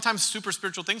 Sometimes super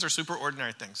spiritual things are super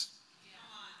ordinary things.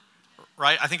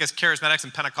 Right? I think as charismatics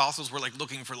and Pentecostals, we're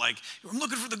looking for I'm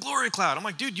looking for the glory cloud. I'm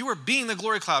like, dude, you are being the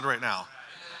glory cloud right now.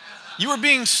 You are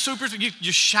being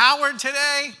you showered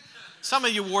today. Some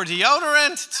of you wore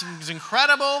deodorant. It's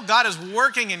incredible. God is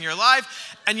working in your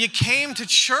life. And you came to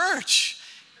church.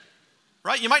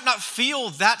 Right? You might not feel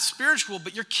that spiritual,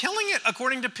 but you're killing it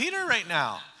according to Peter right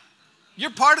now. You're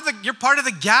part of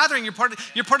the gathering. You're part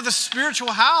of the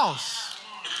spiritual house.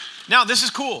 Now, this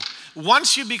is cool.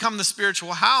 Once you become the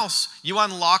spiritual house, you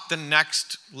unlock the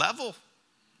next level.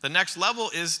 The next level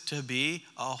is to be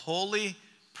a holy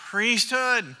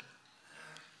priesthood.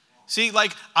 See,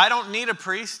 I don't need a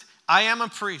priest. I am a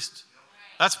priest.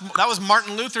 That was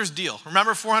Martin Luther's deal.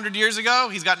 Remember 400 years ago?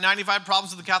 He's got 95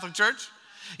 problems with the Catholic Church.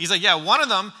 He's like, yeah, one of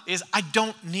them is I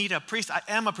don't need a priest. I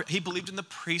am a priest. He believed in the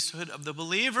priesthood of the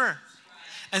believer.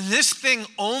 And this thing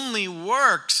only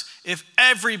works if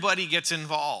everybody gets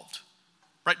involved.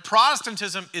 Right?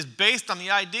 Protestantism is based on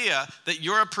the idea that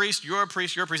you're a priest, you're a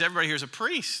priest, you're a priest. Everybody here is a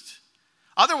priest.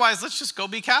 Otherwise, let's just go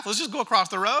be Catholic. Let's just go across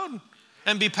the road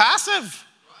and be passive.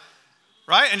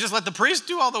 Right? And just let the priest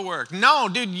do all the work. No,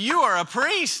 dude, you are a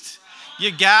priest.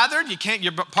 You gathered,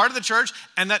 you're part of the church,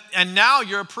 and now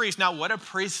you're a priest. Now, what do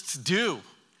priests do?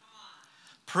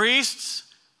 Priests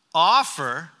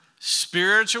offer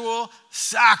spiritual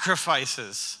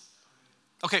sacrifices.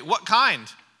 Okay, what kind?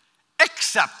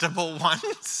 Acceptable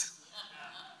ones.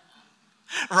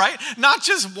 Right? Not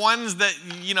just ones that,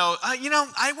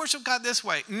 I worship God this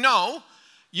way. No,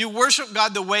 you worship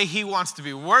God the way he wants to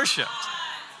be worshiped.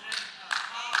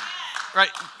 Right?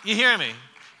 You hear me?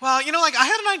 Well, I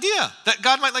had an idea that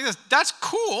God might like this. That's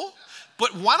cool,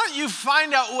 but why don't you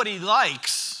find out what he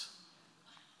likes?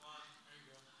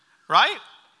 Right?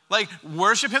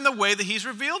 Worship him the way that he's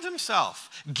revealed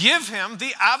himself. Give him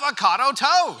the avocado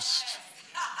toast.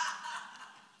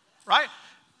 Right?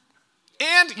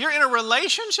 And you're in a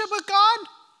relationship with God?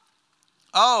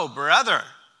 Oh, brother,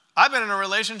 I've been in a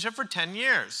relationship for 10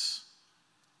 years.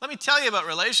 Let me tell you about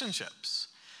relationships.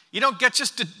 You don't get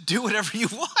just to do whatever you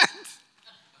want.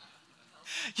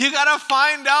 You got to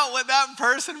find out what that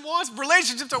person wants.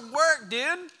 Relationships are work,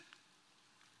 dude.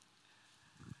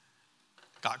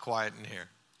 Got quiet in here.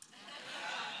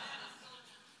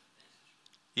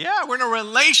 Yeah, we're in a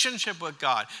relationship with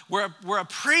God. We're a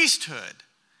priesthood.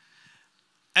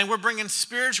 And we're bringing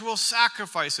spiritual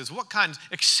sacrifices. What kinds?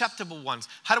 Acceptable ones.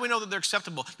 How do we know that they're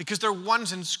acceptable? Because they're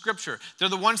ones in Scripture. They're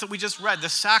the ones that we just read. The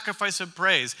sacrifice of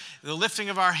praise, the lifting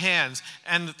of our hands,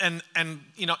 and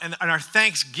our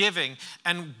thanksgiving,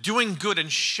 and doing good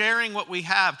and sharing what we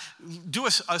have. Do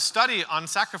a study on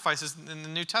sacrifices in the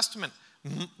New Testament.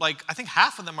 Like, I think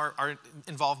half of them are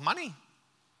involve money.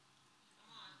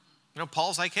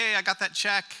 Paul's like, hey, I got that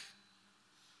check.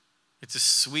 It's a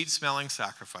sweet-smelling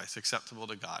sacrifice, acceptable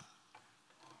to God.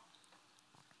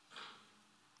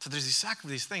 So there's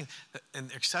these things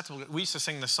and acceptable. We used to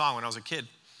sing this song when I was a kid.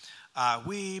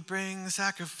 We bring the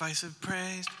sacrifice of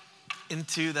praise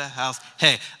into the house,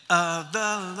 of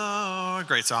the Lord.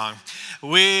 Great song.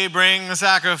 We bring the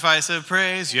sacrifice of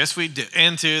praise, yes we do,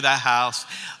 into the house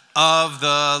of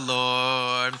the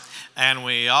Lord. And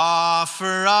we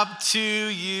offer up to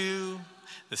you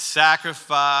the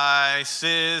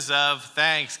sacrifices of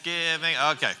thanksgiving.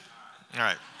 Okay, all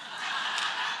right.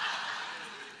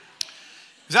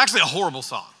 It's actually a horrible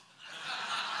song.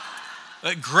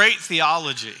 Great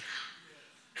theology,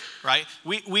 right?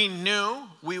 We knew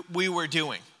we were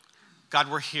doing.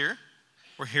 God, we're here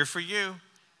for you,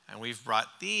 and we've brought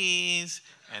these,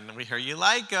 and we hear you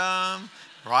like them,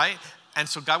 right? And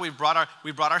so, God, we brought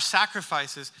our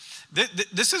sacrifices.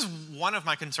 This is one of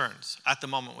my concerns at the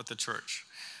moment with the church.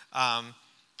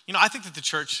 I think that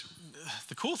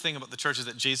the cool thing about the church is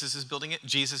that Jesus is building it.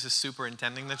 Jesus is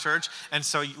superintending the church. And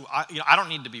so I don't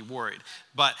need to be worried.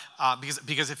 But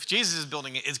because if Jesus is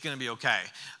building it, it's going to be okay.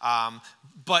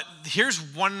 But here's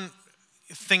one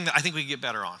thing that I think we can get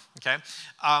better on, okay?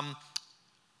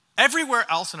 Everywhere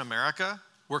else in America,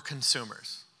 we're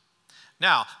consumers.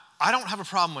 Now, I don't have a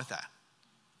problem with that.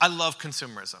 I love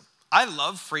consumerism. I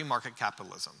love free market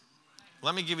capitalism.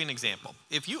 Let me give you an example.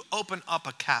 If you open up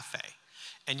a cafe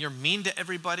and you're mean to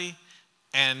everybody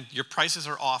and your prices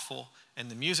are awful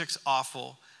and the music's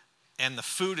awful and the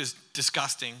food is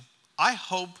disgusting, I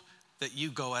hope that you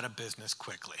go out of business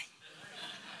quickly.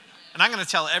 And I'm going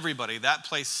to tell everybody that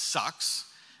place sucks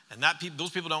and those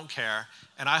people don't care,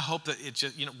 and I hope that it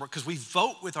just, because we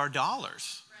vote with our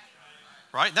dollars,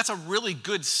 right? That's a really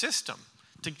good system.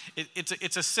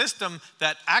 It's a system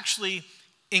that actually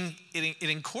it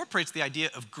incorporates the idea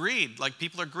of greed. Like,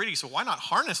 people are greedy, so why not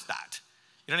harness that?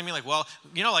 You know what I mean? Like, well,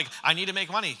 I need to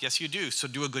make money. Yes, you do. So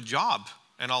do a good job,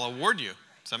 and I'll award you.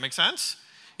 Does that make sense?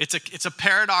 It's a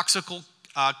paradoxical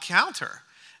counter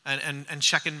and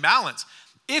check and balance.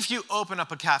 If you open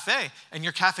up a cafe and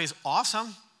your cafe's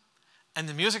awesome, and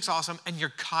the music's awesome, and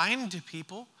you're kind to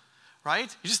people,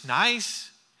 right? You're just nice,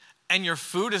 and your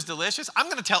food is delicious, I'm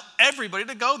going to tell everybody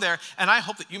to go there, and I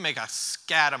hope that you make a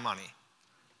scat of money.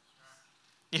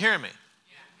 You hearing me?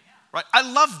 Right? I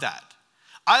love that.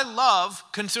 I love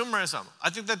consumerism. I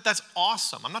think that that's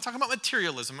awesome. I'm not talking about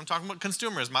materialism. I'm talking about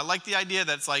consumerism. I like the idea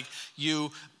that's like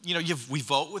we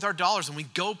vote with our dollars, and we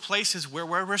go places where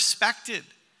we're respected.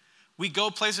 We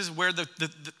go places where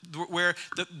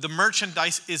the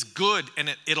merchandise is good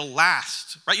and it'll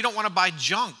last, right? You don't want to buy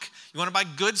junk. You want to buy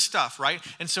good stuff, right?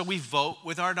 And so we vote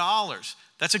with our dollars.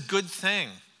 That's a good thing.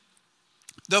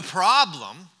 The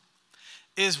problem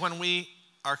is when we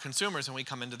are consumers and we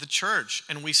come into the church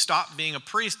and we stop being a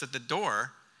priest at the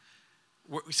door.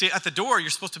 See, at the door, you're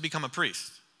supposed to become a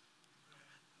priest.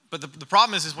 But the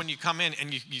problem is when you come in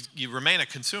and you remain a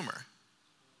consumer.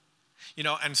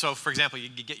 And so, for example, you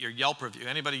get your Yelp review.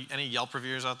 Any Yelp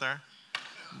reviewers out there?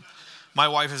 My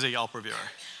wife is a Yelp reviewer,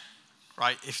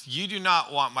 right? If you do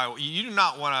not want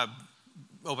to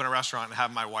open a restaurant and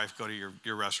have my wife go to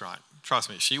your restaurant, trust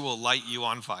me, she will light you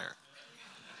on fire.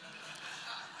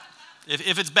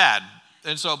 If it's bad.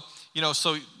 And so,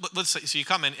 so let's say, so you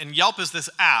come in, and Yelp is this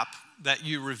app that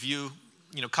you review,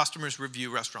 customers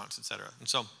review restaurants, et cetera. And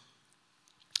so,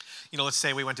 let's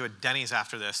say we went to a Denny's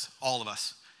after this, all of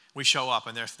us. We show up,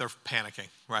 and they're panicking,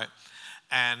 right?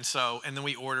 And then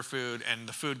we order food, and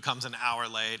the food comes an hour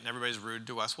late, and everybody's rude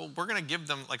to us. Well, we're going to give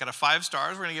them, like, out of 5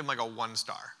 stars, we're going to give them like a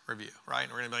 1-star review, right?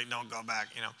 And we're going to be like, no, go back,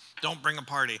 don't bring a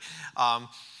party.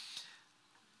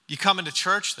 You come into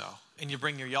church, though, and you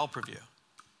bring your Yelp review,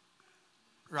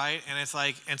 right? And it's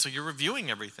like, and so you're reviewing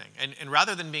everything. And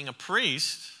rather than being a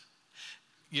priest,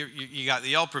 you got the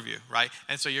Yelp review, right?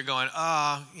 And so you're going,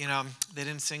 they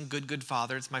didn't sing Good, Good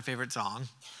Father. It's my favorite song.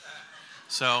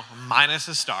 So minus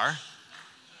a star,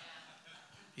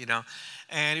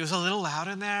 And it was a little loud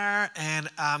in there, and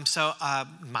so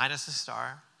minus a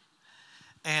star.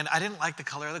 And I didn't like the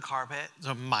color of the carpet,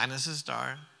 so minus a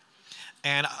star.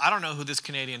 And I don't know who this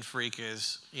Canadian freak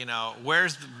is.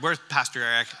 Where's Pastor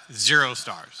Eric? 0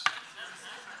 stars.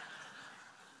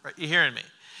 Right? You hearing me?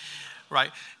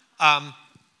 Right?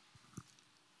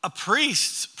 A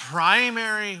priest's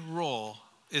primary role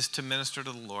is to minister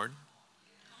to the Lord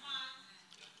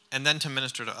and then to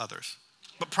minister to others.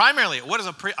 But primarily, what does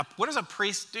a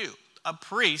priest do? A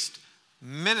priest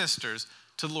ministers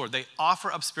to the Lord. They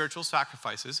offer up spiritual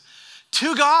sacrifices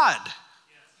to God.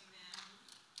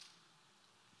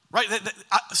 Right?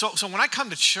 So when I come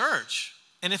to church,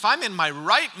 and if I'm in my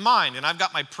right mind and I've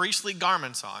got my priestly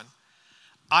garments on,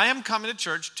 I am coming to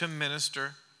church to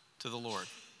minister to the Lord.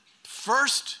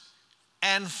 First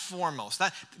and foremost.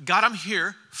 God, I'm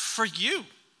here for you.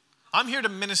 I'm here to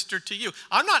minister to you.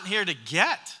 I'm not here to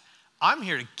get. I'm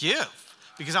here to give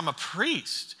because I'm a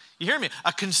priest. You hear me?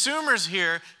 A consumer's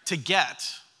here to get.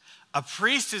 A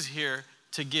priest is here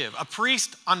to give. A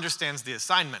priest understands the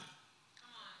assignment.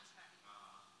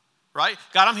 Right?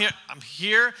 God, I'm here. I'm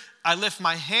here. I lift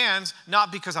my hands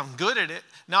not because I'm good at it,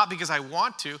 not because I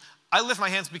want to. I lift my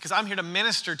hands because I'm here to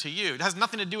minister to you. It has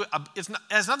nothing to do with, it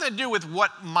has nothing to do with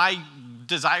what my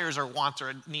desires or wants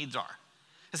or needs are.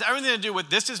 It has everything to do with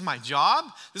this is my job.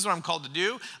 This is what I'm called to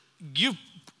do. You've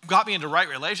got me into right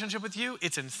relationship with you.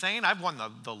 It's insane. I've won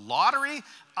the lottery.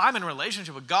 I'm in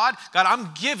relationship with God. God,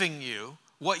 I'm giving you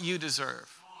what you deserve.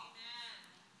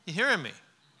 You hearing me?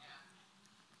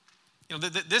 You know,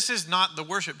 this is not the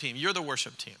worship team. You're the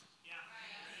worship team.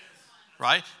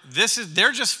 Right?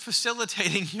 They're just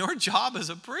facilitating your job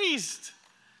as a priest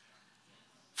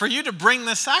for you to bring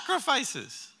the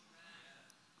sacrifices.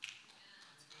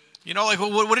 You know, like,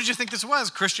 what did you think this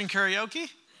was? Christian karaoke?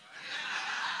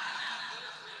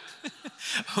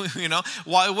 You know,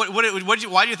 why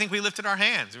do you think we lifted our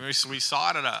hands? We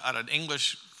saw it at an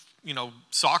English,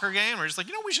 soccer game. We're just like,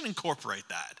 we should incorporate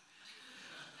that.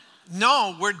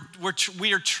 No,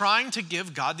 we are trying to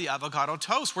give God the avocado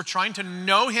toast. We're trying to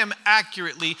know him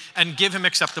accurately and give him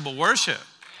acceptable worship.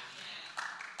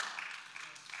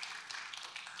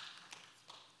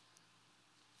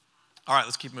 All right,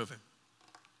 let's keep moving.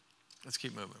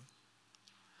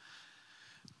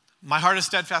 My heart is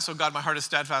steadfast, oh God, my heart is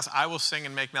steadfast. I will sing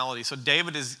and make melody. So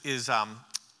David is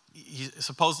he's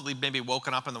supposedly maybe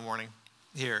woken up in the morning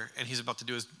here, and he's about to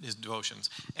do his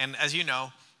devotions. And as you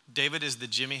know, David is the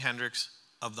Jimi Hendrix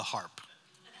of the harp.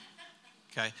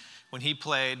 Okay, when he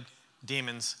played,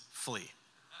 demons flee.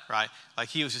 Right, like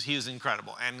he was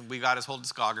incredible, and we got his whole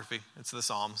discography. It's the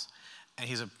Psalms, and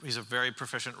he's a very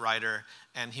proficient writer,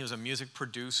 and he was a music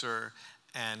producer,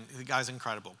 and the guy's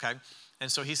incredible. Okay.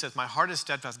 And so he says, my heart is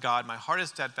steadfast, God. My heart is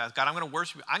steadfast. God, I'm going to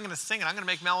worship you. I'm going to sing and I'm going to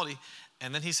make melody.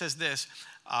 And then he says this,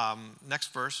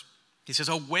 next verse. He says,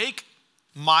 awake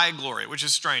my glory, which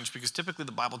is strange because typically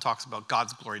the Bible talks about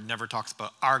God's glory, never talks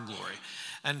about our glory.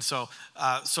 And so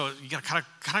you kind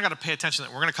of got to pay attention to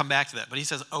that. We're going to come back to that. But he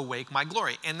says, awake my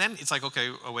glory. And then it's like, okay,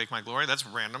 awake my glory. That's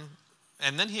random.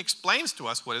 And then he explains to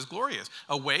us what his glory is.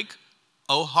 Awake,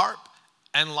 O harp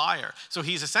and lyre. So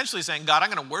he's essentially saying, God,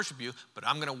 I'm going to worship you, but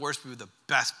I'm going to worship you with the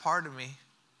best part of me,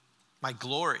 my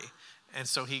glory. And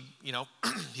so he,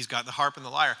 he's got the harp and the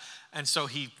lyre. And so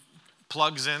he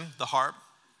plugs in the harp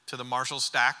to the Marshall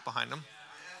stack behind him,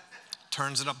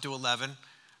 turns it up to 11,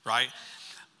 right?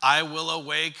 I will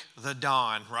awake the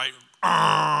dawn, right?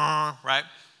 Right?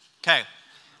 Okay.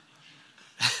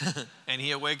 And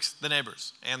he awakes the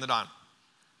neighbors and the dawn.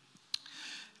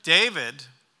 David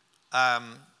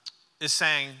is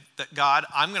saying that, God,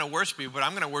 I'm going to worship you, but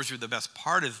I'm going to worship you the best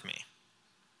part of me,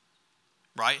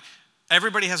 right?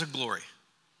 Everybody has a glory.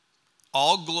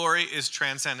 All glory is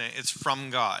transcendent. It's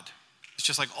from God. It's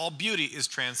just like all beauty is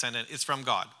transcendent. It's from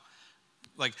God.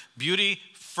 Like beauty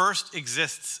first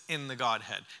exists in the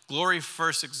Godhead. Glory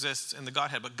first exists in the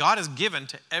Godhead. But God has given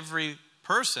to every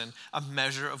person a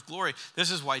measure of glory. This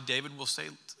is why David will say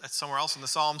somewhere else in the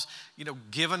Psalms,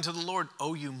 give unto the Lord,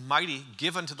 O you mighty,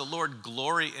 give unto the Lord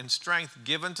glory and strength,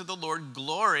 give unto the Lord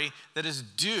glory that is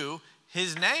due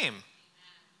his name.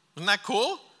 Isn't that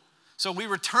cool? So we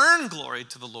return glory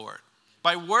to the Lord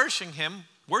by worshiping him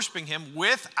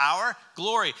with our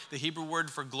glory. The Hebrew word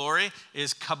for glory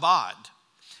is kabod.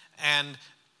 And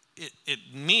it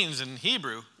means in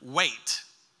Hebrew, weight.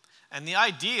 And the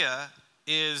idea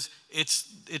is it's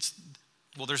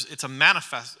a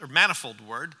manifold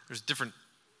word. There's different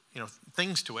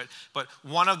things to it, but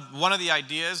one of the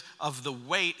ideas of the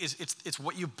weight is it's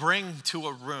what you bring to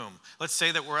a room. Let's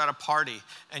say that we're at a party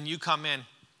and you come in,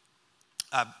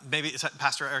 maybe it's at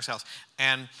Pastor Eric's house,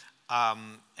 and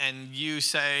you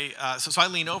say, so I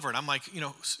lean over and I'm like,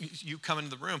 you come into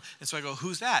the room, and so I go,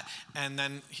 who's that? And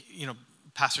then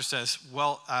Pastor says,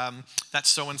 well, that's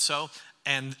so and so.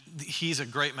 and he's a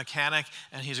great mechanic,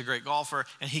 and he's a great golfer,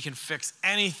 and he can fix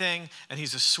anything, and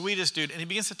he's the sweetest dude. And he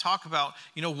begins to talk about,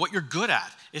 what you're good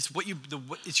at. It's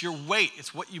it's your weight.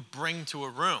 It's what you bring to a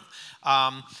room.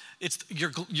 It's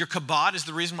your kabod is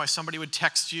the reason why somebody would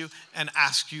text you and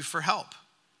ask you for help.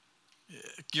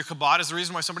 Your kabod is the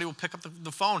reason why somebody will pick up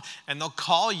the phone and they'll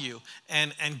call you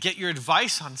and get your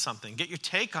advice on something, get your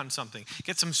take on something,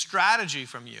 get some strategy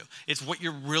from you. It's what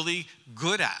you're really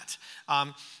good at.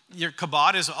 Your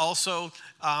kabod is also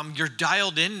your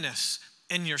dialed inness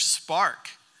and your spark.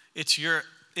 It's your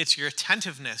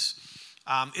attentiveness.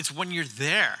 It's when you're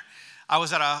there. I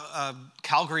was at a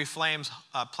Calgary Flames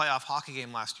playoff hockey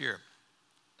game last year,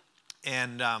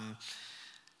 and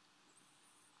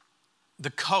the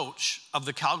coach of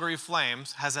the Calgary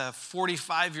Flames has a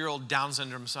 45-year-old Down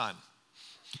syndrome son.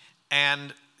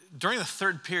 And during the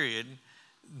third period,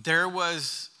 there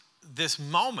was this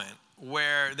moment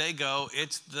where they go,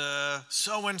 it's the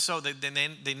so-and-so,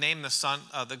 they name the son,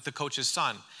 the coach's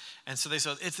son. And so they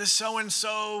said, it's the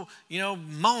so-and-so,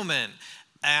 moment.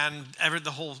 And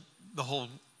the whole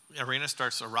arena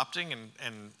starts erupting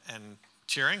and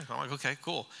cheering. I'm like, okay,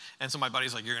 cool. And so my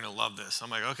buddy's like, you're going to love this. I'm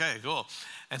like, okay, cool.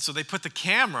 And so they put the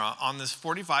camera on this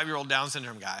 45-year-old Down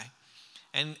syndrome guy,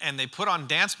 and they put on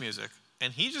dance music,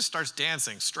 and he just starts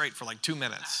dancing straight for like 2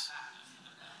 minutes.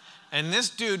 And this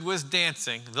dude was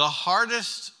dancing the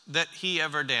hardest that he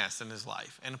ever danced in his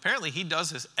life. And apparently he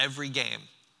does this every game.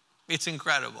 It's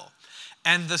incredible.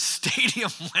 And the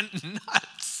stadium went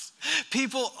nuts.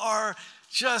 People are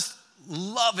just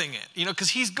loving it, because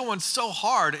he's going so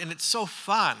hard and it's so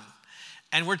fun.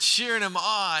 And we're cheering him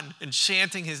on and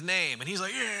chanting his name. And he's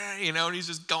like, yeah, and he's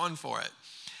just going for it.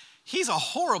 He's a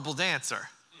horrible dancer.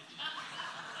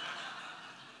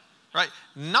 Right?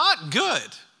 Not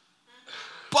good.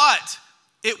 But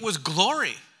it was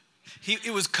glory.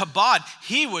 It was kabod.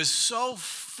 He was so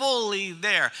fully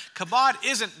there. Kabod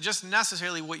isn't just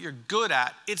necessarily what you're good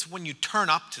at. It's when you turn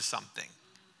up to something.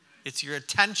 It's your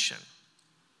attention.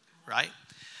 Right?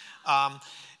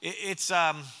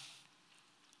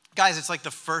 Guys, it's like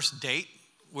the first date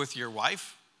with your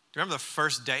wife. Do you remember the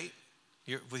first date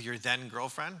with your then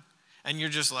girlfriend? And you're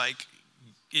just like,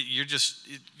 you just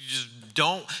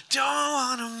don't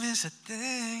want to miss a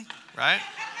thing, right?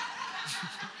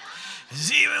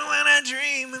 'Cause even when I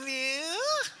dream of you,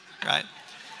 right?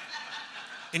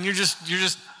 And you're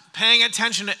just paying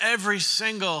attention to every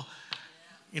single.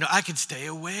 I could stay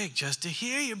awake just to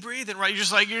hear you breathing, right?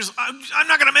 I'm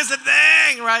not going to miss a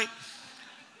thing, right?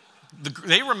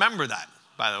 They remember that,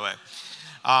 by the way.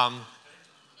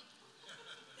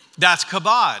 That's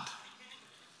kabod,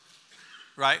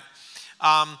 right?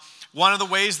 One of the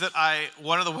ways that I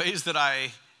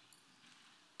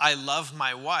love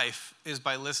my wife is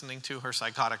by listening to her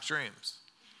psychotic dreams.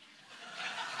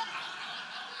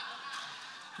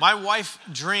 My wife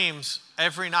dreams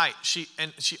every night. She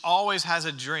always has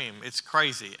a dream. It's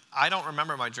crazy. I don't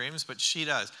remember my dreams, but she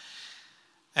does.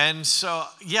 And so,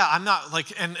 yeah, I'm not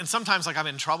like, and sometimes like I'm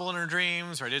in trouble in her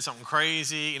dreams, or I did something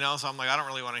crazy, so I'm like, I don't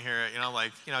really want to hear it,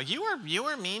 you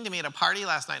were mean to me at a party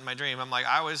last night in my dream. I'm like,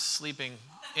 I was sleeping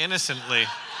innocently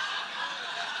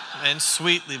and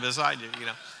sweetly beside you,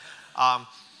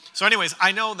 So anyways,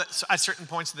 I know that at certain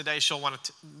points of the day, she'll want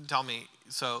to tell me,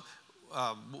 so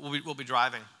we'll be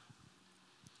driving,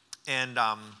 and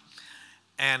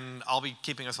I'll be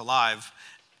keeping us alive,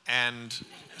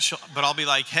 but I'll be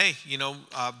like, hey,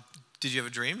 did you have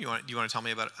a dream? Do you want to tell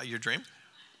me about your dream?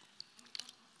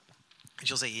 And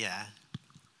she'll say, yeah.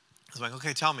 I was like,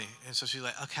 okay, tell me. And so she's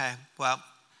like, okay, well,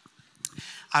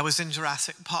 I was in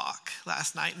Jurassic Park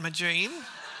last night in my dream.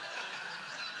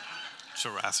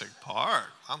 Jurassic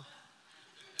Park. Wow.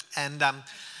 And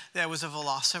there was a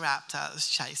velociraptor that was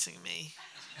chasing me.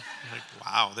 Like,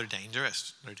 wow, they're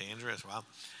dangerous. Wow.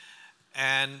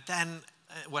 And then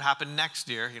what happened next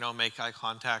year, make eye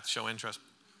contact, show interest.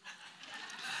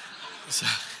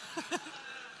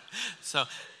 So,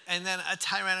 and then a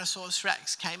Tyrannosaurus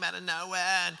Rex came out of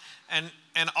nowhere, and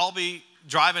I'll be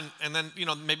driving, and then,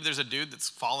 maybe there's a dude that's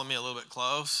following me a little bit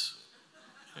close.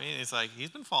 I mean, it's like, he's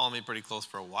been following me pretty close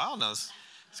for a while now. This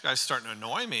guy's starting to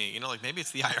annoy me. Like maybe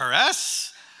it's the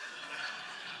IRS.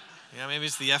 Maybe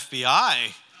it's the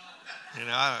FBI.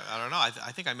 I don't know.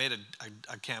 I think I made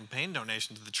a campaign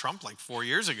donation to the Trump like 4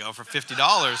 years ago for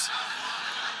 $50.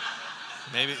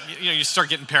 Maybe, you start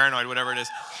getting paranoid, whatever it is.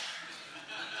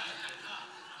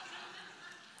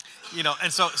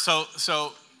 And so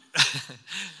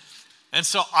and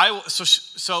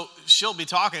so she'll be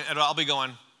talking, and I'll be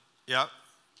going, yep.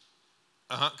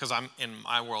 Because I'm in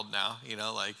my world now,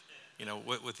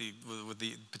 with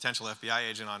the potential FBI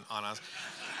agent on us.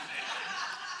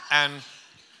 And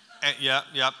yeah.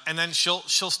 And then she'll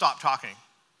stop talking.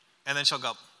 And then she'll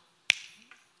go,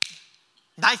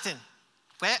 Nathan,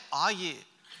 where are you?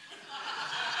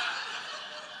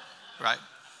 Right?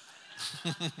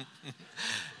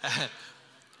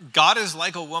 God is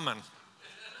like a woman.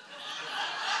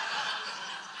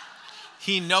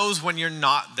 He knows when you're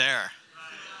not there.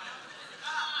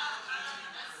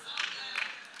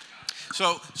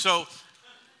 So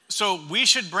we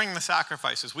should bring the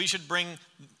sacrifices. We should bring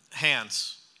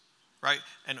hands, right?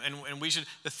 And we should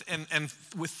and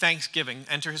with thanksgiving,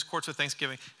 enter his courts with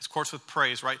thanksgiving, his courts with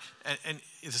praise, right? And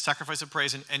it's a sacrifice of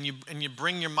praise. And you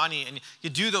bring your money and you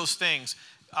do those things.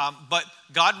 But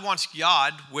God wants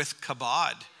yod with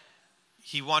kabod.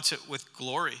 He wants it with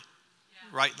glory,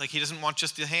 right? Like he doesn't want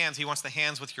just the hands. He wants the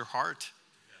hands with your heart.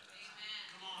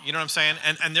 You know what I'm saying?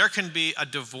 And there can be a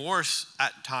divorce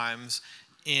at times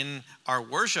in our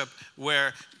worship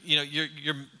where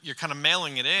you're kind of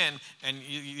mailing it in and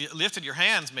you lifted your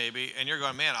hands maybe and you're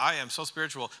going, man, I am so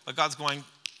spiritual. But God's going,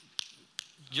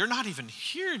 you're not even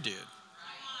here, dude.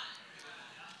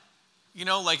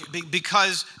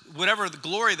 Because whatever the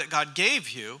glory that God gave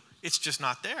you, it's just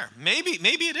not there. Maybe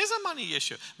it is a money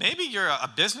issue. Maybe you're a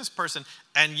business person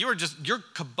and your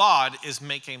kabod is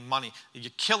making money.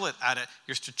 You kill it at it.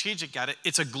 You're strategic at it.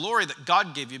 It's a glory that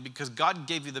God gave you because God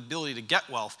gave you the ability to get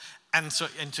wealth. And so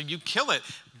you kill it.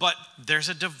 But there's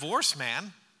a divorce,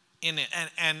 man, in it.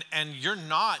 And you're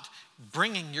not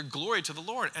bringing your glory to the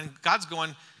Lord. And God's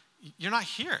going, you're not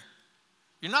here.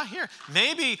 You're not here.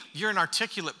 Maybe you're an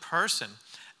articulate person.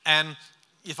 And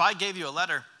if I gave you a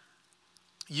letter,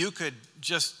 you could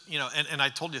just, and I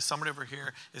told you somebody over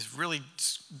here is really,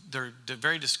 they're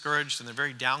very discouraged and they're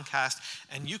very downcast.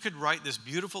 And you could write this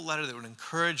beautiful letter that would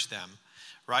encourage them,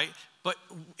 right? But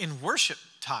in worship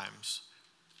times,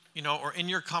 or in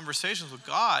your conversations with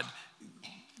God,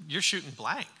 you're shooting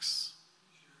blanks,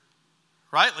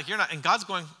 right? Like you're not, and God's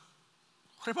going,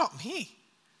 what about me?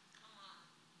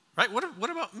 Right? What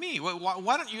about me?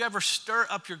 Why don't you ever stir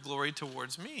up your glory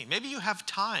towards me? Maybe you have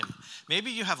time.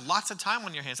 Maybe you have lots of time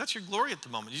on your hands. That's your glory at the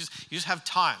moment. You just have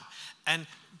time.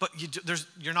 But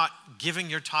you're not giving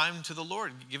your time to the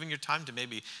Lord. You're giving your time to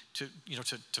maybe to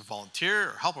volunteer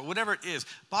or help or whatever it is.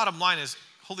 Bottom line is,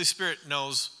 Holy Spirit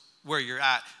knows where you're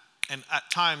at. And at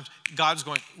times, God's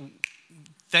going,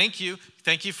 thank you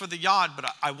for the yod,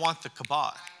 but I want the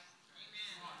kabod.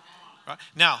 Right?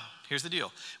 Now, here's the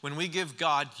deal. When we give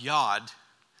God yod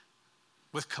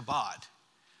with kabod,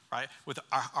 right, with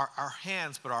our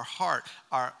hands, but our heart,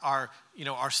 our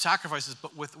sacrifices,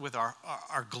 but with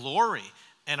our glory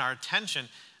and our attention,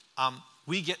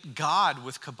 we get God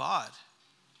with kabod.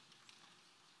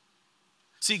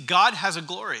 See, God has a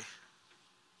glory.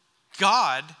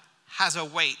 God has a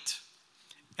weight.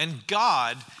 And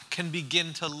God can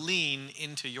begin to lean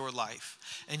into your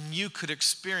life. And you could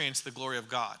experience the glory of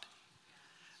God.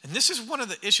 And this is one of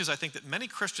the issues I think that many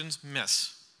Christians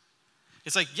miss.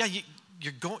 It's like, yeah,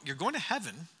 you're going to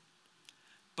heaven,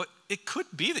 but it could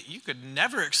be that you could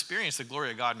never experience the glory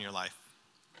of God in your life.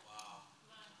 Wow.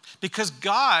 Because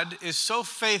God is so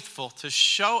faithful to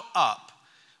show up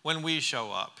when we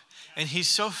show up, and he's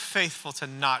so faithful to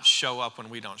not show up when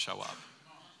we don't show up.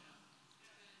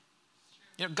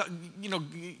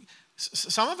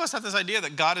 Some of us have this idea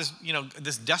that God is,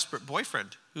 this desperate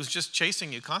boyfriend who's just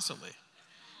chasing you constantly.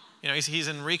 He's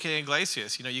Enrique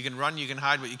Iglesias. You can run, you can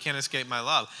hide, but you can't escape my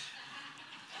love.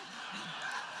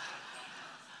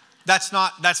 That's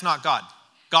not God.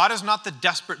 God is not the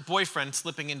desperate boyfriend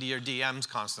slipping into your DMs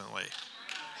constantly.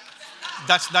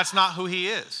 That's not who he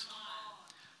is.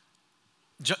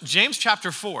 James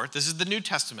chapter 4, this is the New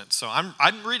Testament. So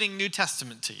I'm reading New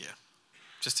Testament to you,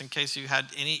 just in case you had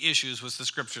any issues with the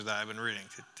scripture that I've been reading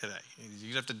today.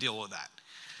 You'd have to deal with that.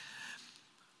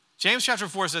 James chapter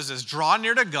 4 says this, draw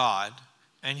near to God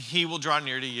and he will draw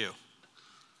near to you.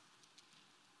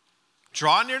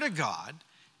 Draw near to God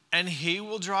and he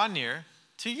will draw near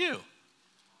to you.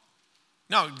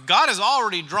 No, God has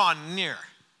already drawn near.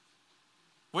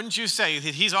 Wouldn't you say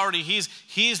that he's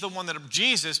the one that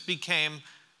Jesus became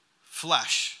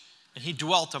flesh and he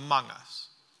dwelt among us,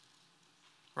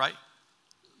 right?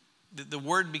 The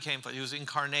word became flesh, he was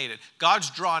incarnated. God's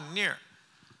drawn near.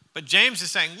 But James is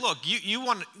saying, look, you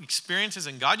want experiences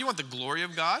in God? You want the glory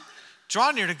of God?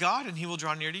 Draw near to God and he will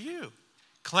draw near to you.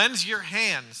 Cleanse your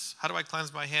hands. How do I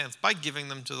cleanse my hands? By giving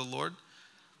them to the Lord.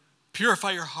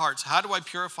 Purify your hearts. How do I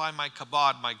purify my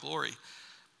kabod, my glory?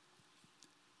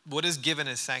 What is given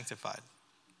is sanctified.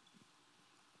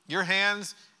 Your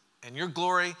hands and your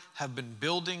glory have been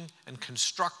building and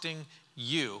constructing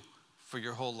you for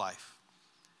your whole life.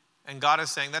 And God is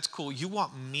saying, that's cool. You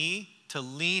want me to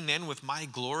lean in with my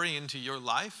glory into your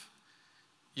life,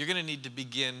 you're going to need to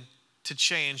begin to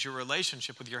change your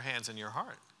relationship with your hands and your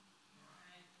heart.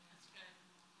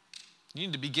 You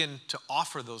need to begin to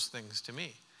offer those things to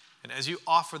me. And as you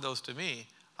offer those to me,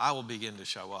 I will begin to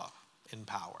show up in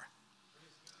power.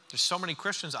 There's so many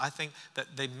Christians, I think,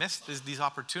 that they miss these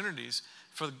opportunities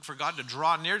for God to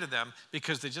draw near to them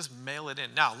because they just mail it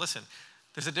in. Now, listen,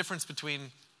 there's a difference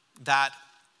between that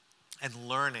and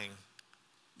learning,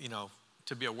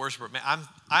 to be a worshiper. Man,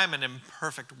 I'm an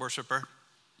imperfect worshiper.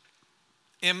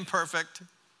 Imperfect.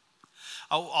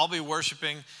 I'll be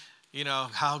worshiping,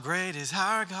 how great is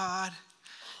our God.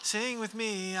 Sing with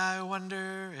me, I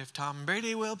wonder if Tom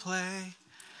Brady will play.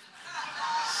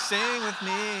 Sing with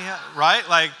me, right?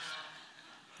 Like,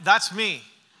 that's me.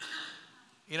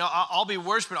 I'll be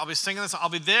worshiping, I'll be singing this, I'll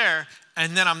be there,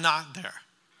 and then I'm not there.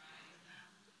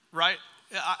 Right?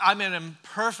 I'm an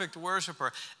imperfect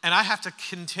worshiper, and I have to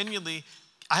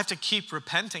keep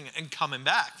repenting and coming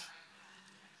back.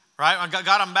 Right?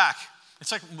 God, I'm back.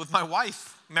 It's like with my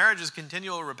wife, marriage is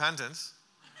continual repentance.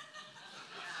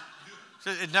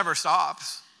 It never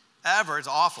stops, ever. It's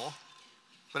awful,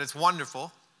 but it's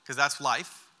wonderful because that's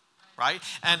life, right?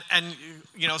 And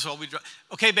so we,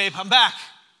 okay, babe, I'm back.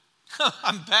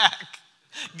 I'm back.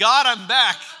 God, I'm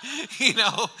back.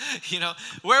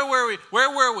 Where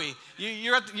were we?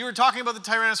 You were talking about the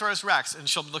Tyrannosaurus Rex, and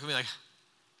she'll look at me like,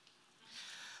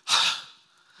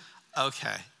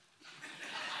 okay.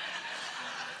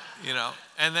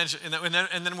 And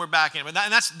then we're back in. And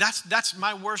that's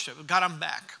my worship. God, I'm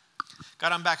back.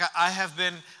 God, I'm back. I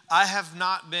have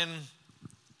not been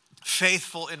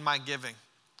faithful in my giving.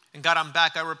 And God, I'm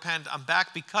back. I repent. I'm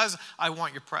back because I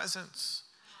want your presence.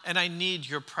 And I need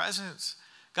your presence.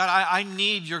 God, I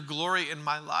need your glory in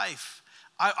my life.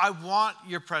 I want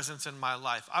your presence in my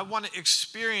life. I want to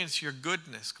experience your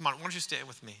goodness. Come on, why don't you stay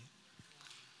with me?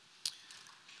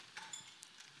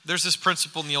 There's this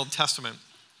principle in the Old Testament,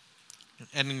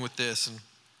 ending with this. And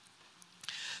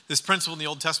this principle in the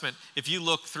Old Testament, if you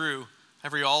look through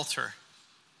every altar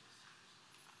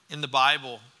in the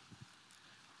Bible,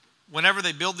 whenever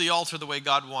they build the altar the way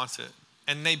God wants it,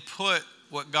 and they put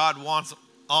what God wants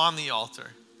on the altar,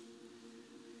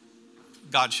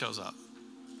 God shows up.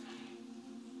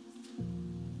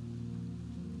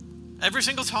 Every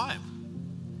single time.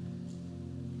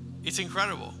 It's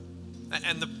incredible.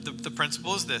 And the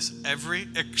principle is this: every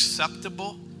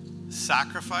acceptable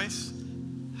sacrifice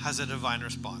has a divine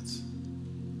response.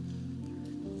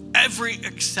 Every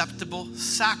acceptable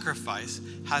sacrifice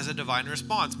has a divine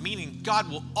response, meaning God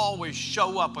will always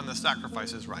show up when the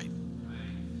sacrifice is right.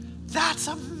 That's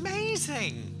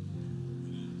amazing.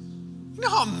 You know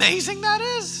how amazing that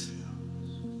is?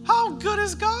 How good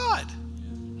is God?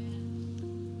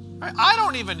 Right? I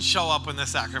don't even show up when the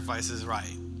sacrifice is right.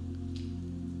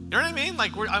 You know what I mean?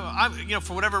 Like, I'm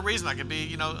for whatever reason, I could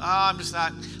be,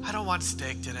 I don't want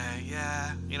steak today.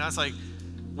 Yeah. It's like,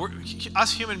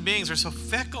 us human beings are so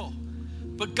fickle.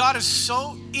 But God is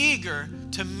so eager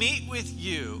to meet with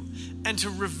you and to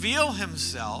reveal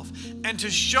himself and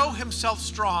to show himself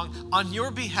strong on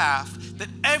your behalf that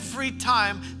every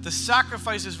time the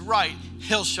sacrifice is right,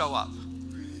 he'll show up.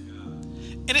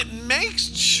 And it makes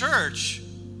church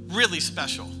really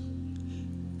special.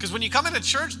 Because when you come into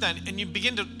church then and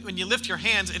when you lift your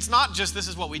hands, it's not just this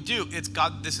is what we do, it's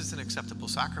God, this is an acceptable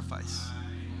sacrifice.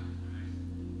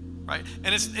 Right?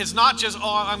 And it's not just,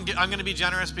 I'm going to be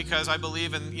generous because I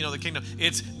believe in, the kingdom.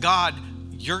 It's God,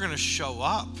 you're going to show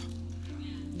up.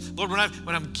 Lord, when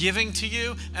I'm giving to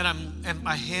you and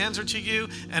my hands are to you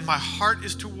and my heart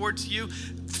is towards you,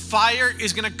 fire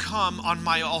is going to come on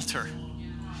my altar.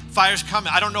 Fire's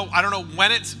coming. I don't know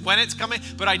when it's coming,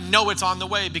 but I know it's on the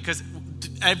way because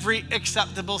every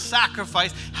acceptable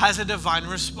sacrifice has a divine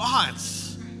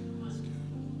response.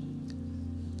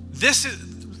 This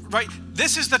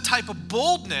is the type of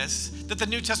boldness that the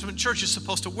New Testament church is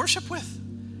supposed to worship with.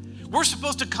 We're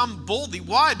supposed to come boldly.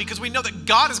 Why? Because we know that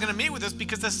God is going to meet with us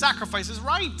because the sacrifice is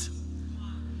right.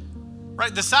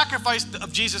 Right? The sacrifice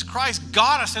of Jesus Christ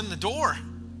got us in the door.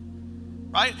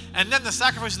 Right? And then the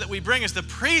sacrifices that we bring as the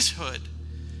priesthood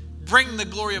bring the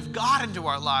glory of God into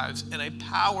our lives in a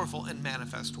powerful and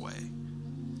manifest way.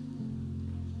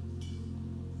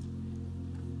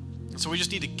 So we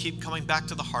just need to keep coming back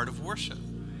to the heart of worship.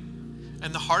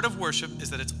 And the heart of worship is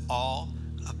that it's all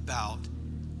about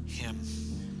him.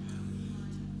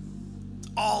 It's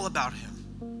all about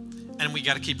him. And we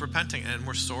got to keep repenting. And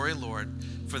we're sorry, Lord,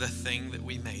 for the thing that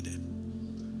we made it.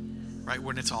 Right?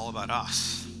 When it's all about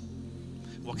us.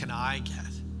 What can I get?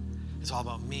 It's all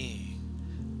about me.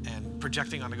 and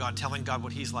projecting onto God, telling God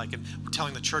what he's like, and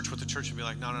telling the church what the church should be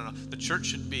like. No. The church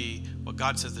should be what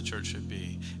God says the church should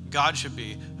be. God should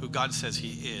be who God says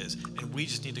he is. And we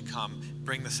just need to come,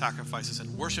 bring the sacrifices,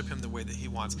 and worship him the way that he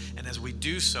wants. And as we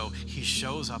do so, he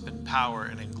shows up in power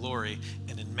and in glory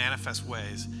and in manifest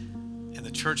ways. And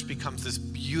the church becomes this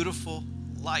beautiful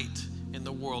light in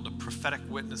the world, a prophetic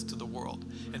witness to the world.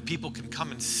 And people can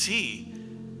come and see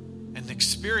and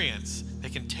experience, they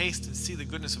can taste and see the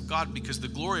goodness of God because the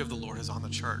glory of the Lord is on the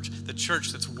church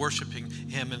that's worshiping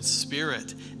him in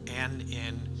spirit and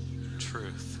in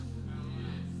truth.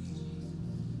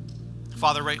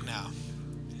 Father, right now,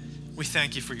 we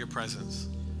thank you for your presence.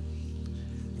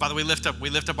 Father, we lift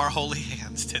up our holy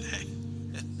hands today.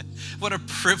 What a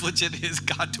privilege it is,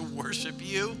 God, to worship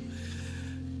you.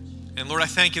 And Lord, I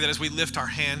thank you that as we lift our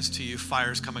hands to you,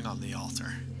 fire's coming on the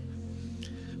altar.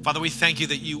 Father, we thank you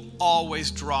that you always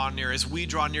draw near. As we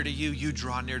draw near to you, you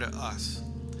draw near to us.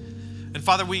 And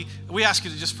Father, we ask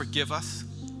you to just forgive us.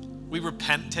 We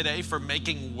repent today for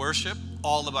making worship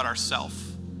all about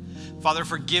ourselves. Father,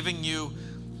 for giving you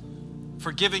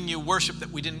worship that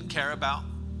we didn't care about,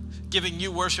 giving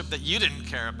you worship that you didn't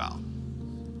care about.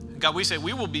 God, we say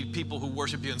we will be people who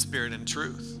worship you in spirit and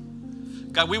truth.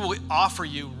 God, we will offer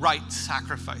you right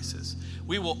sacrifices.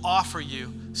 We will offer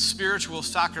you spiritual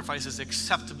sacrifices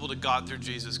acceptable to God through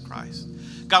Jesus Christ.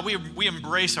 God, we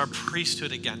embrace our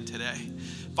priesthood again today.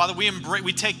 Father,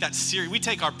 we take that serious. We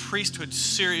take our priesthood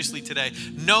seriously today.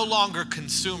 No longer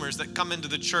consumers that come into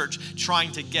the church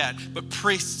trying to get, but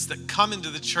priests that come into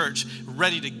the church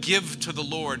ready to give to the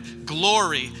Lord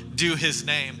glory due his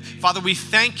name. Father, we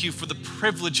thank you for the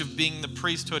privilege of being the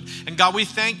priesthood. And God, we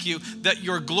thank you that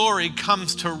your glory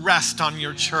comes to rest on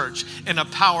your church in a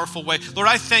powerful way. Lord,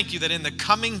 I thank you that in the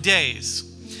coming days,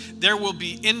 there will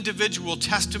be individual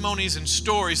testimonies and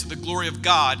stories of the glory of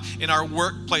God in our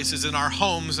workplaces, in our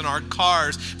homes, in our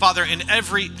cars, Father, in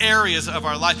every areas of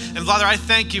our life. And Father, I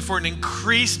thank you for an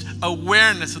increased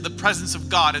awareness of the presence of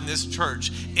God in this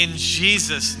church. In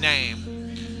Jesus' name.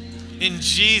 In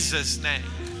Jesus' name.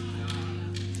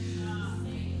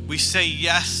 We say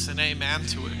yes and amen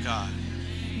to it, God.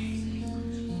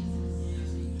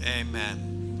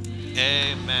 Amen.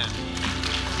 Amen.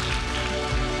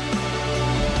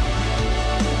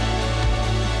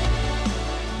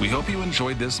 We hope you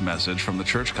enjoyed this message from the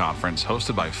church conference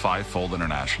hosted by Fivefold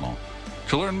International.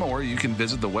 To learn more, you can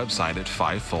visit the website at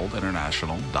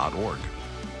fivefoldinternational.org.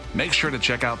 Make sure to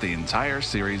check out the entire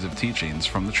series of teachings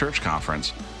from the church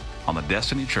conference on the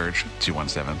Destiny Church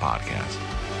 217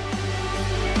 podcast.